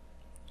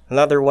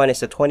 Another one is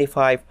the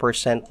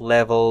 25%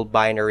 level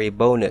binary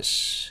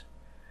bonus.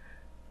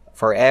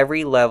 For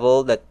every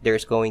level that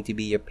there's going to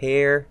be a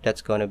pair,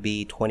 that's going to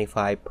be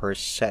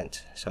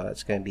 25%. So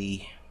that's going to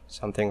be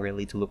something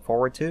really to look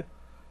forward to.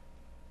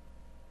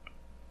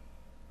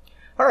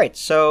 Alright,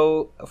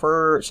 so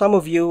for some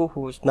of you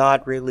who's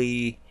not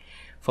really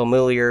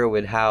familiar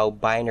with how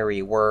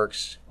binary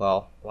works,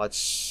 well,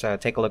 let's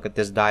take a look at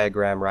this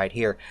diagram right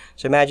here.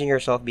 So imagine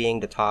yourself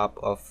being the top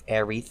of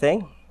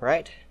everything,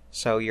 right?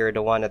 So you're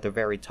the one at the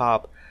very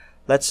top.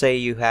 Let's say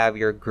you have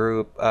your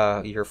group,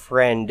 your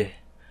friend,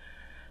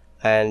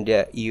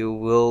 and you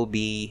will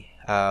be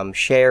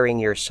sharing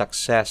your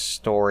success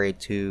story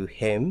to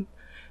him.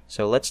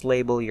 So let's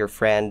label your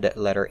friend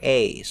letter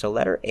A. So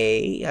letter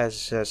A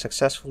has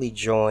successfully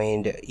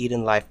joined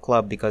Eden Life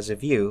Club because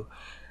of you.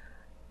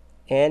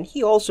 And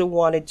he also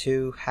wanted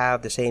to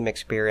have the same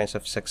experience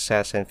of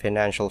success and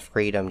financial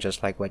freedom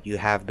just like what you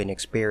have been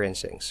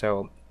experiencing.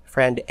 So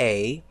friend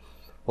A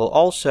will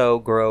also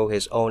grow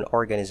his own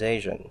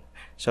organization.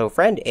 So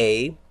friend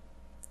A,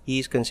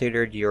 he's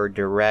considered your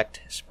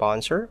direct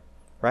sponsor,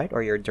 right?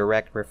 Or your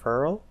direct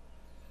referral.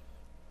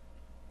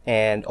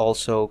 And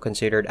also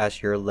considered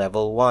as your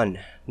level 1.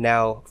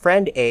 Now,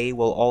 friend A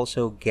will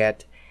also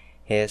get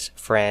his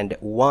friend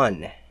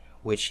 1,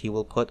 which he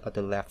will put at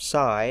the left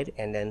side,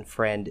 and then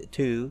friend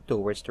 2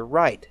 towards the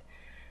right.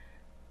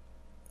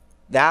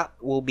 That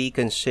will be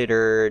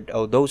considered,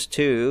 those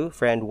two,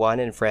 friend 1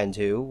 and friend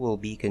 2, will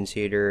be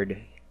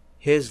considered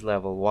his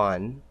level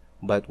 1,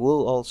 but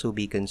will also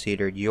be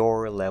considered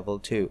your level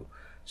 2.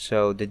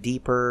 So the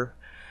deeper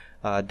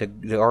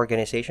the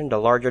organization, the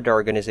larger the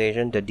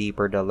organization, the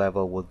deeper the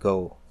level would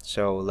go.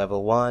 So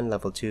level 1,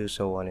 level 2,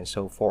 so on and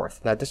so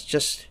forth. Now that's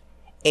just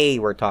A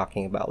we're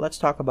talking about. Let's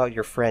talk about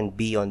your friend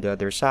B on the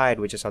other side,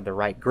 which is on the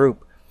right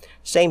group.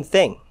 Same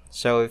thing.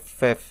 So if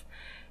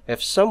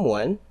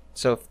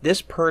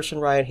this person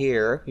right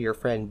here, your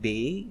friend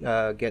B,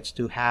 gets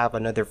to have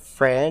another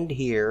friend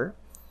here,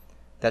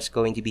 that's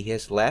going to be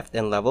his left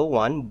and level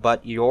 1,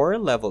 but your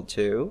level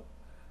 2,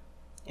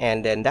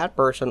 and then that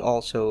person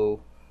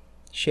also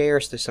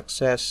shares the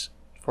success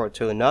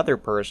to another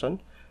person,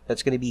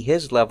 that's going to be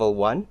his level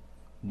 1,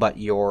 but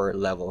your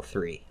level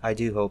 3. I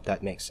do hope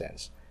that makes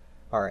sense.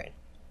 Alright.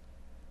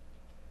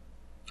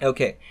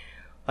 Okay.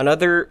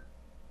 Another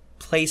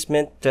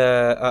placement,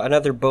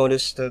 another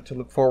bonus to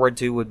look forward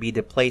to would be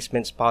the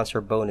placement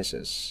sponsor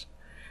bonuses.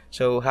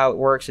 So how it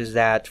works is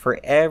that for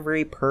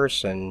every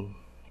person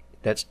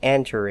that's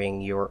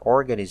entering your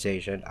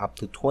organization up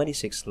to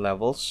 26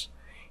 levels,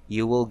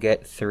 you will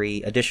get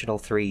additional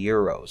 3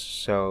 euros.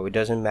 So it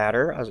doesn't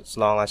matter as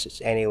long as it's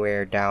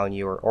anywhere down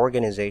your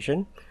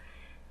organization.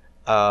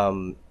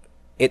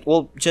 It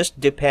will just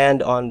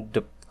depend on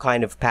the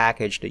kind of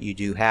package that you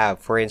do have.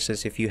 For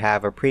instance, if you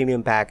have a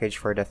premium package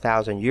for the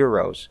 1,000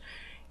 euros,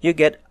 you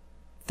get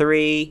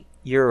 3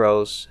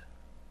 euros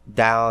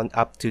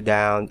up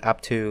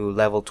to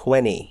level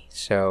 20.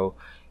 So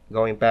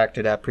going back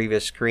to that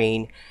previous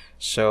screen,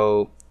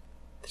 so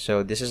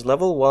this is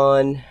level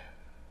 1.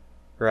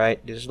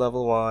 Right, this is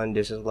level 1,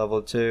 this is level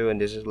 2,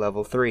 and this is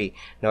level 3.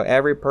 Now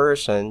every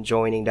person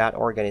joining that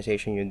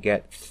organization, you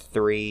get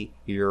 3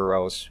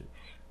 euros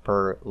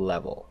per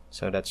level.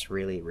 So that's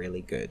really,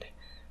 really good.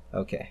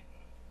 Okay.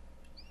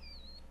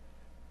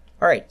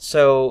 Alright,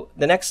 so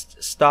the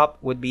next stop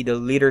would be the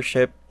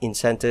leadership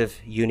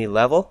incentive uni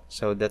level.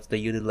 So that's the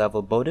uni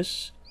level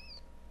bonus.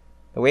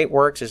 The way it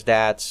works is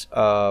that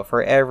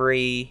for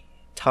every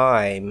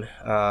time,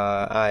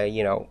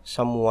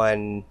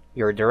 someone,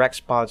 your direct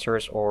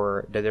sponsors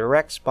or the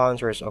direct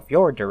sponsors of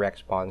your direct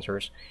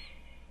sponsors,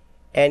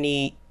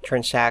 any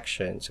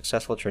transaction,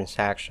 successful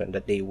transaction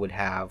that they would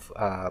have,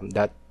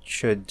 that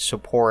should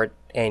support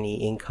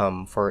any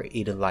income for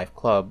Eden Life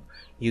Club,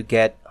 you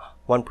get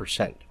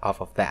 1%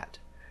 off of that.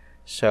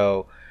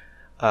 So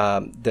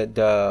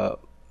the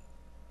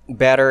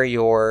better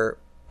your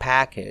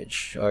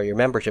package or your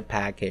membership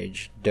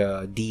package,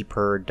 the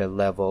deeper the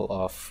level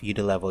of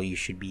Eden level you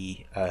should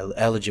be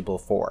eligible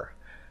for.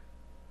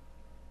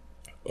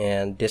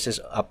 And this is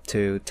up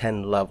to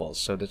 10 levels,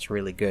 so that's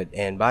really good.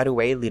 And by the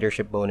way,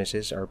 leadership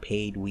bonuses are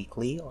paid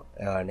weekly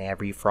on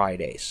every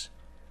Fridays.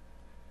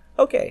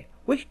 Okay,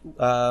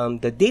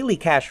 the daily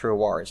cash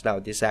rewards. Now,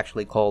 this is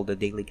actually called the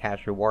daily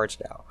cash rewards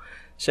now.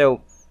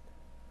 So,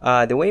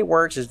 the way it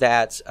works is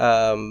that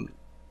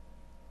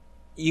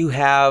you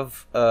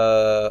have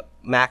a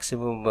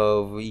maximum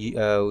of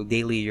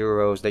daily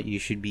euros that you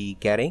should be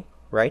getting,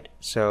 right?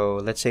 So,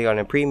 let's say on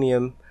a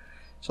premium.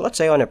 So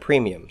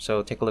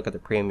take a look at the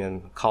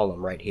premium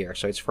column right here.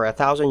 So it's for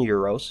 1,000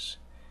 euros.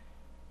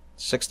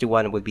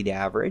 61 would be the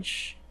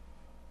average,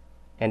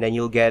 and then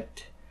you'll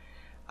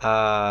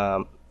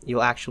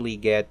actually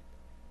get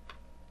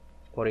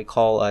what we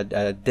call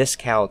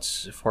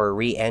discounts for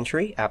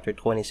re-entry after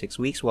 26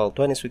 weeks. Well,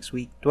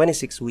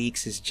 26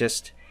 weeks is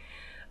just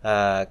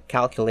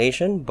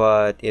calculation,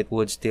 but it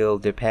would still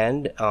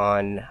depend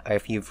on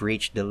if you've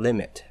reached the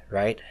limit,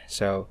 right?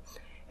 So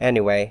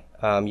anyway,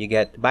 you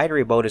get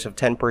binary bonus of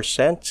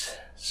 10%,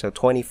 so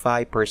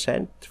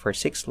 25% for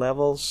 6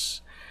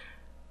 levels.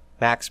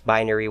 Max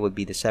binary would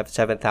be the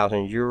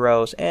 7,000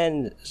 euros,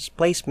 and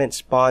placement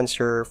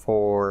sponsor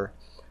for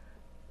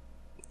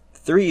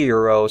 3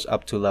 euros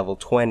up to level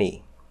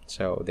 20.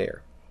 So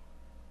there.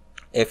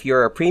 If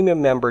you're a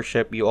premium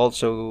membership, you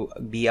also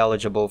be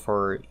eligible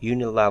for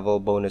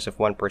unilevel bonus of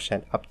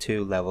 1% up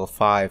to level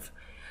 5.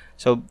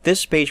 So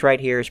this page right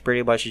here is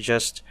pretty much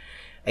just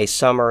a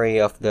summary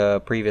of the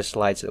previous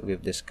slides that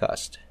we've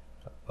discussed.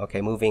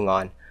 Okay, moving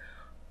on.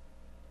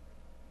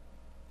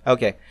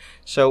 Okay,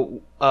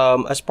 so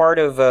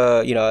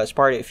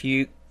if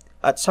you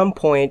at some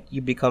point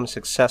you become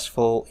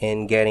successful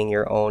in getting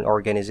your own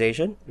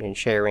organization and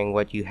sharing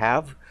what you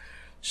have,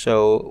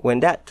 so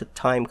when that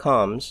time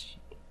comes,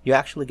 you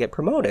actually get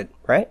promoted,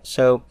 right?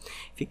 So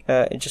if you,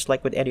 just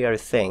like with any other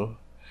thing,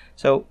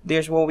 so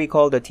there's what we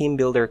call the team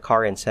builder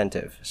car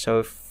incentive.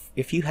 So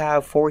if you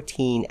have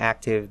 14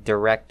 active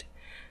direct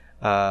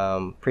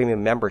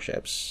premium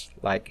memberships,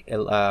 like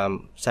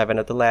 7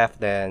 at the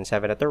left and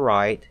 7 at the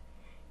right,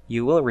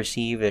 you will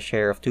receive a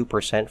share of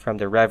 2% from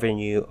the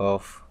revenue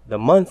of the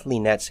monthly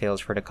net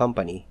sales for the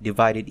company,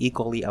 divided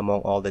equally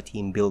among all the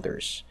team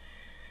builders.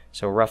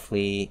 So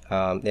roughly,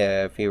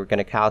 if you were going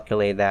to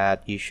calculate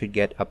that, you should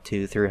get up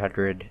to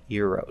 300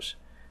 euros.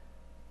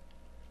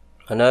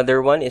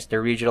 Another one is the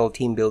regional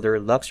team builder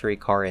luxury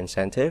car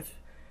incentive.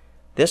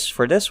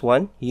 For this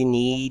one, you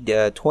need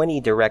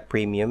 20 direct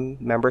premium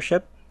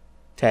membership,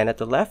 10 at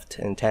the left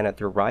and 10 at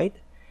the right,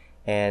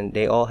 and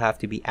they all have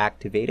to be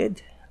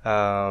activated.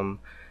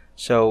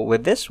 So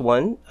with this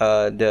one,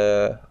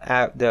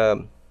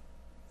 the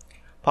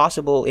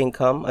possible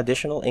income,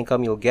 additional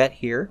income you'll get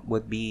here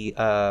would be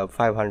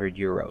 500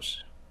 euros.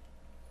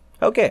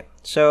 Okay,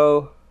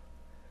 so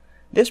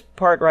this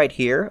part right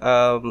here,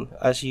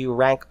 as you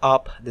rank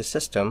up the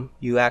system,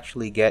 you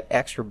actually get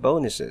extra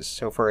bonuses.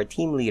 So for a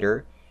team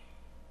leader,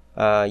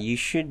 you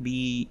should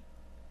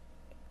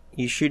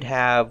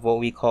have what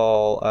we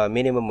call a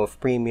minimum of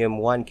premium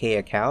 1K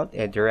account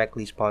and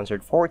directly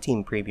sponsored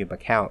 14 premium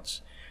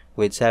accounts.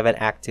 With 7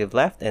 active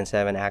left and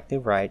 7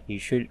 active right, you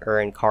should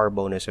earn car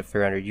bonus of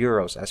 300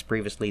 euros as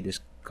previously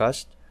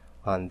discussed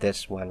on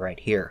this one right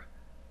here.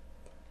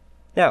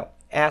 Now,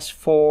 as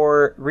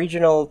for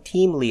regional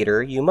team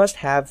leader, you must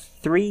have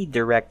 3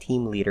 direct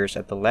team leaders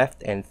at the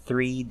left and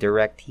 3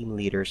 direct team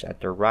leaders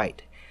at the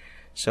right.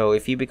 So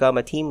if you become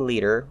a team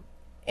leader,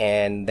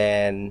 and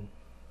then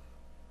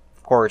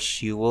of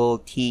course you will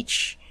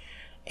teach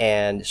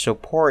and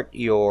support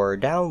your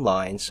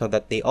downline so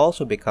that they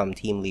also become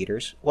team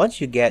leaders.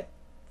 Once you get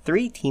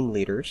 3 team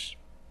leaders,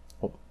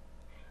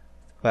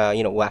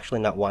 actually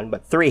not 1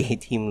 but 3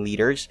 team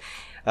leaders,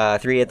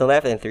 3 at the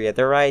left and 3 at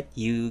the right,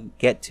 you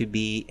get to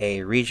be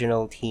a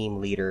regional team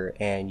leader,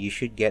 and you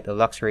should get a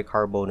luxury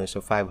car bonus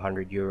of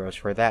 500 euros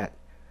for that.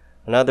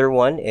 Another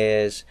one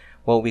is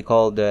what we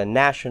call the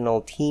national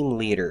team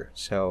leader.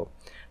 So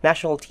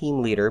national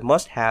team leader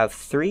must have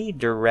 3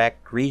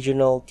 direct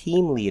regional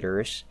team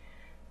leaders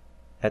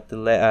at the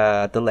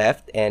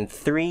left and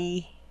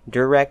 3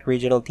 direct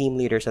regional team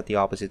leaders at the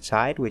opposite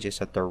side, which is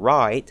at the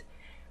right,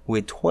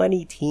 with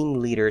 20 team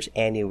leaders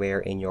anywhere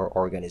in your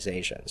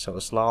organization. So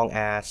as long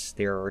as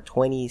there are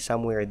 20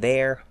 somewhere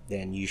there,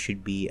 then you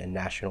should be a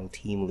national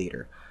team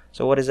leader.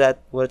 So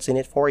what's in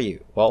it for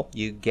you? Well,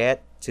 you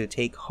get to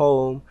take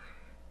home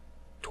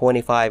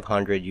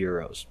 2,500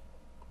 euros.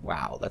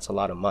 Wow, that's a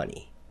lot of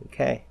money.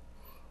 Okay.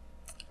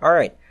 All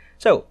right.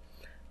 So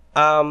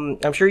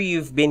I'm sure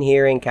you've been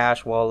hearing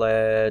Cash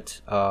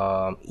Wallet,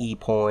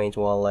 ePoints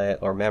Wallet,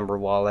 or Member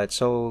Wallet.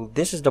 So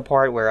this is the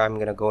part where I'm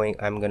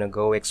gonna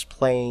go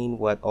explain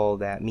what all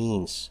that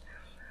means.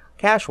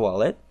 Cash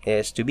Wallet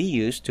is to be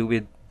used to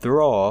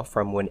withdraw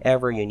from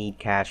whenever you need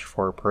cash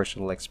for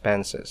personal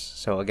expenses.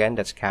 So again,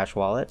 that's Cash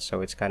Wallet.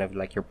 So it's kind of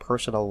like your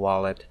personal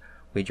wallet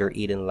with your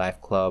Eden Life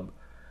Club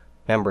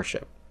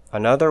membership.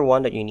 Another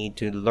one that you need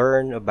to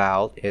learn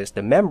about is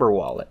the Member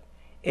Wallet.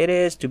 It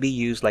is to be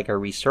used like a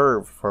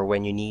reserve for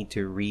when you need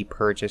to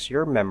repurchase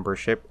your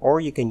membership, or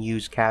you can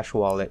use Cash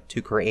Wallet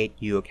to create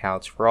new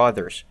accounts for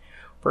others.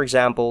 For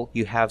example,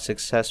 you have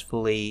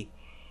successfully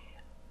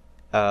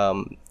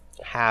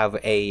have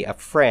a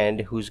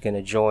friend who's going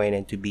to join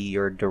and to be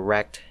your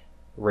direct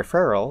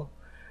referral.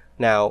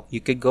 Now,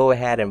 you could go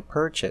ahead and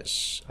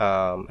purchase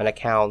an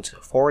account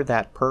for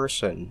that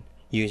person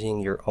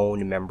using your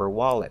own Member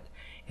Wallet.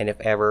 And if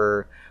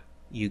ever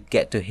you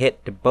get to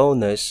hit the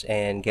bonus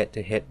and get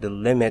to hit the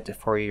limit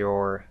for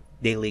your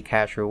daily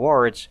cash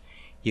rewards,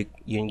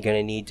 you're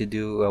gonna need to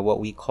do what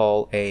we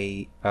call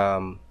a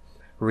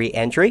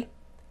re-entry.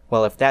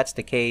 Well, if that's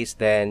the case,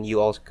 then you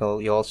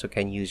also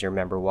can use your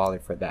Member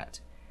Wallet for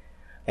that.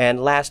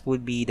 And last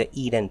would be the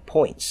Eden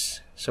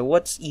Points. So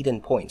what's Eden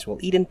Points? Well,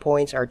 Eden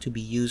Points are to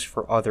be used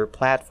for other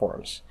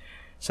platforms,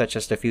 such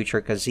as the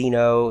Future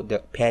Casino, the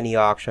Penny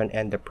Auction,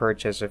 and the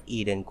purchase of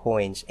Eden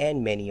Coins,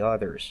 and many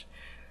others.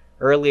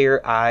 Earlier,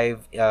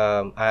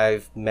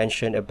 I've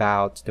mentioned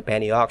about the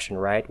Penny Auction,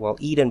 right? Well,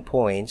 Eden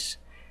Points,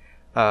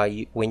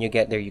 when you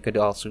get there, you could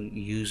also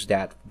use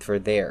that for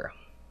there.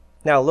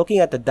 Now, looking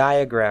at the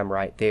diagram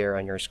right there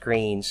on your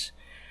screens,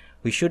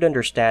 we should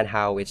understand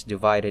how it's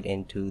divided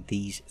into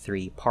these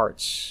three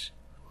parts.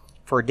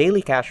 For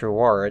daily cash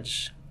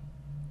rewards,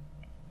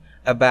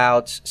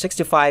 about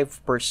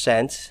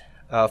 65%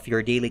 of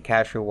your daily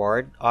cash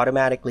reward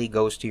automatically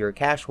goes to your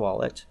Cash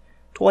Wallet,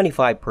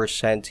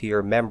 25% to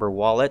your Member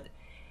Wallet,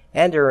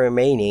 and the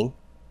remaining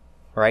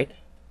right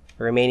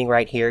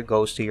here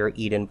goes to your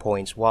Eden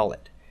Points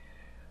wallet.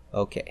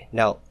 Okay,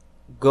 now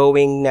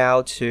going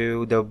now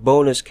to the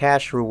bonus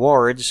cash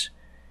rewards.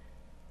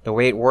 The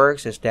way it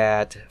works is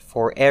that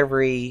for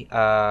every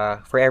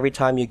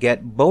time you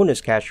get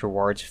bonus cash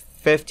rewards,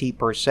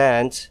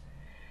 50%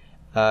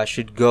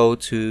 should go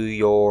to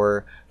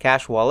your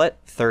Cash Wallet,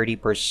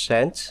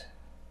 30%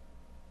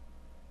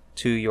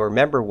 to your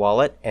Member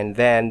Wallet, and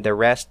then the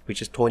rest,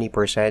 which is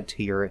 20%,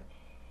 to your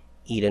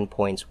Eden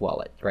Points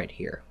wallet right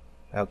here.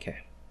 Okay.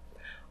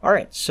 All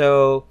right.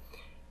 So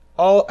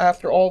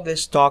after all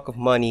this talk of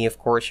money, of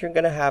course, you're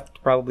gonna have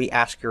to probably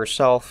ask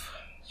yourself,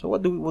 so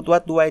what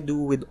do I do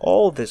with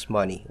all this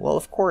money? Well,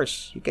 of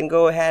course, you can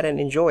go ahead and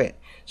enjoy it.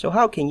 So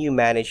how can you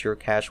manage your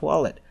Cash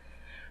Wallet?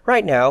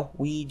 Right now,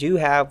 we do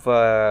have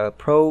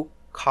Pro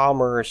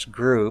Commerce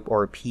Group,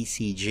 or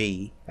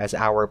PCG, as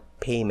our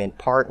payment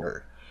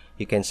partner.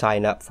 You can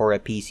sign up for a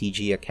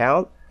PCG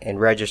account and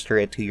register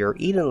it to your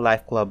Eden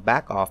Life Club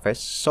back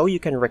office so you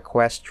can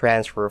request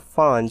transfer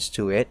funds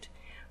to it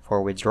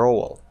for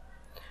withdrawal.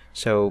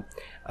 So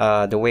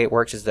the way it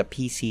works is the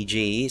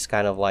PCG is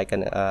kind of like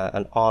an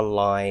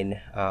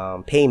online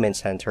payment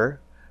center.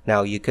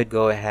 Now you could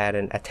go ahead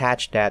and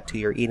attach that to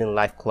your Eden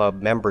Life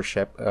Club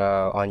membership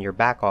on your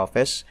back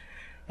office,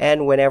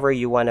 and whenever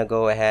you want to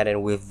go ahead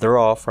and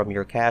withdraw from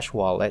your Cash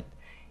Wallet,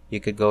 you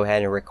could go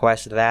ahead and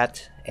request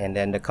that, and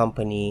then the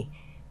company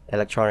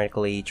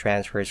electronically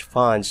transfers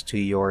funds to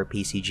your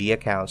PCG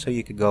account, so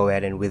you could go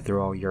ahead and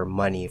withdraw your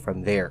money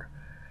from there.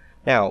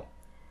 Now,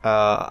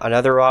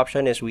 another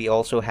option is we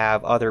also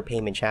have other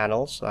payment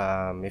channels.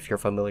 If you're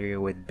familiar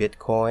with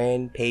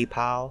Bitcoin,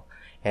 PayPal,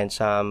 and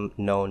some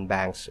known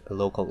banks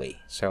locally,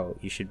 so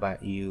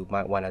you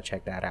might want to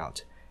check that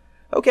out.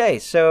 Okay,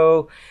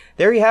 so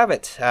there you have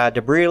it,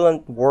 the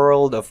brilliant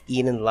world of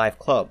Eden Life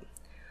Club.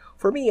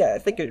 For me, I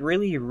think it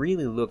really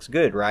looks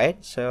good, right?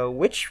 So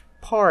which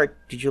part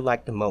did you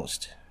like the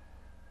most?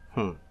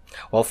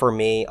 Well, for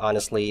me,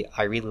 honestly,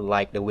 I really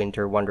like the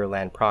Winter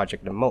Wonderland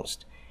project the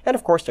most. And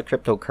of course the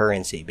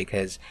cryptocurrency,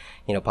 because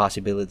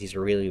possibilities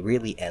are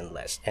really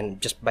endless,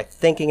 and just by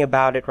thinking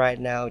about it right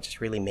now, it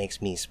just really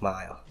makes me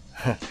smile.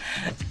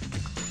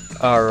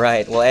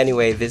 Alright, well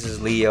anyway, this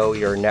is Leo,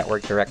 your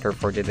network director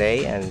for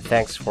today, and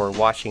thanks for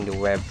watching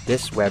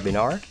this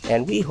webinar,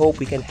 and we hope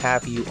we can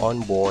have you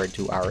on board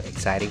to our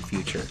exciting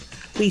future.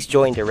 Please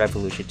join the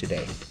revolution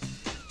today.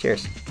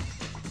 Cheers.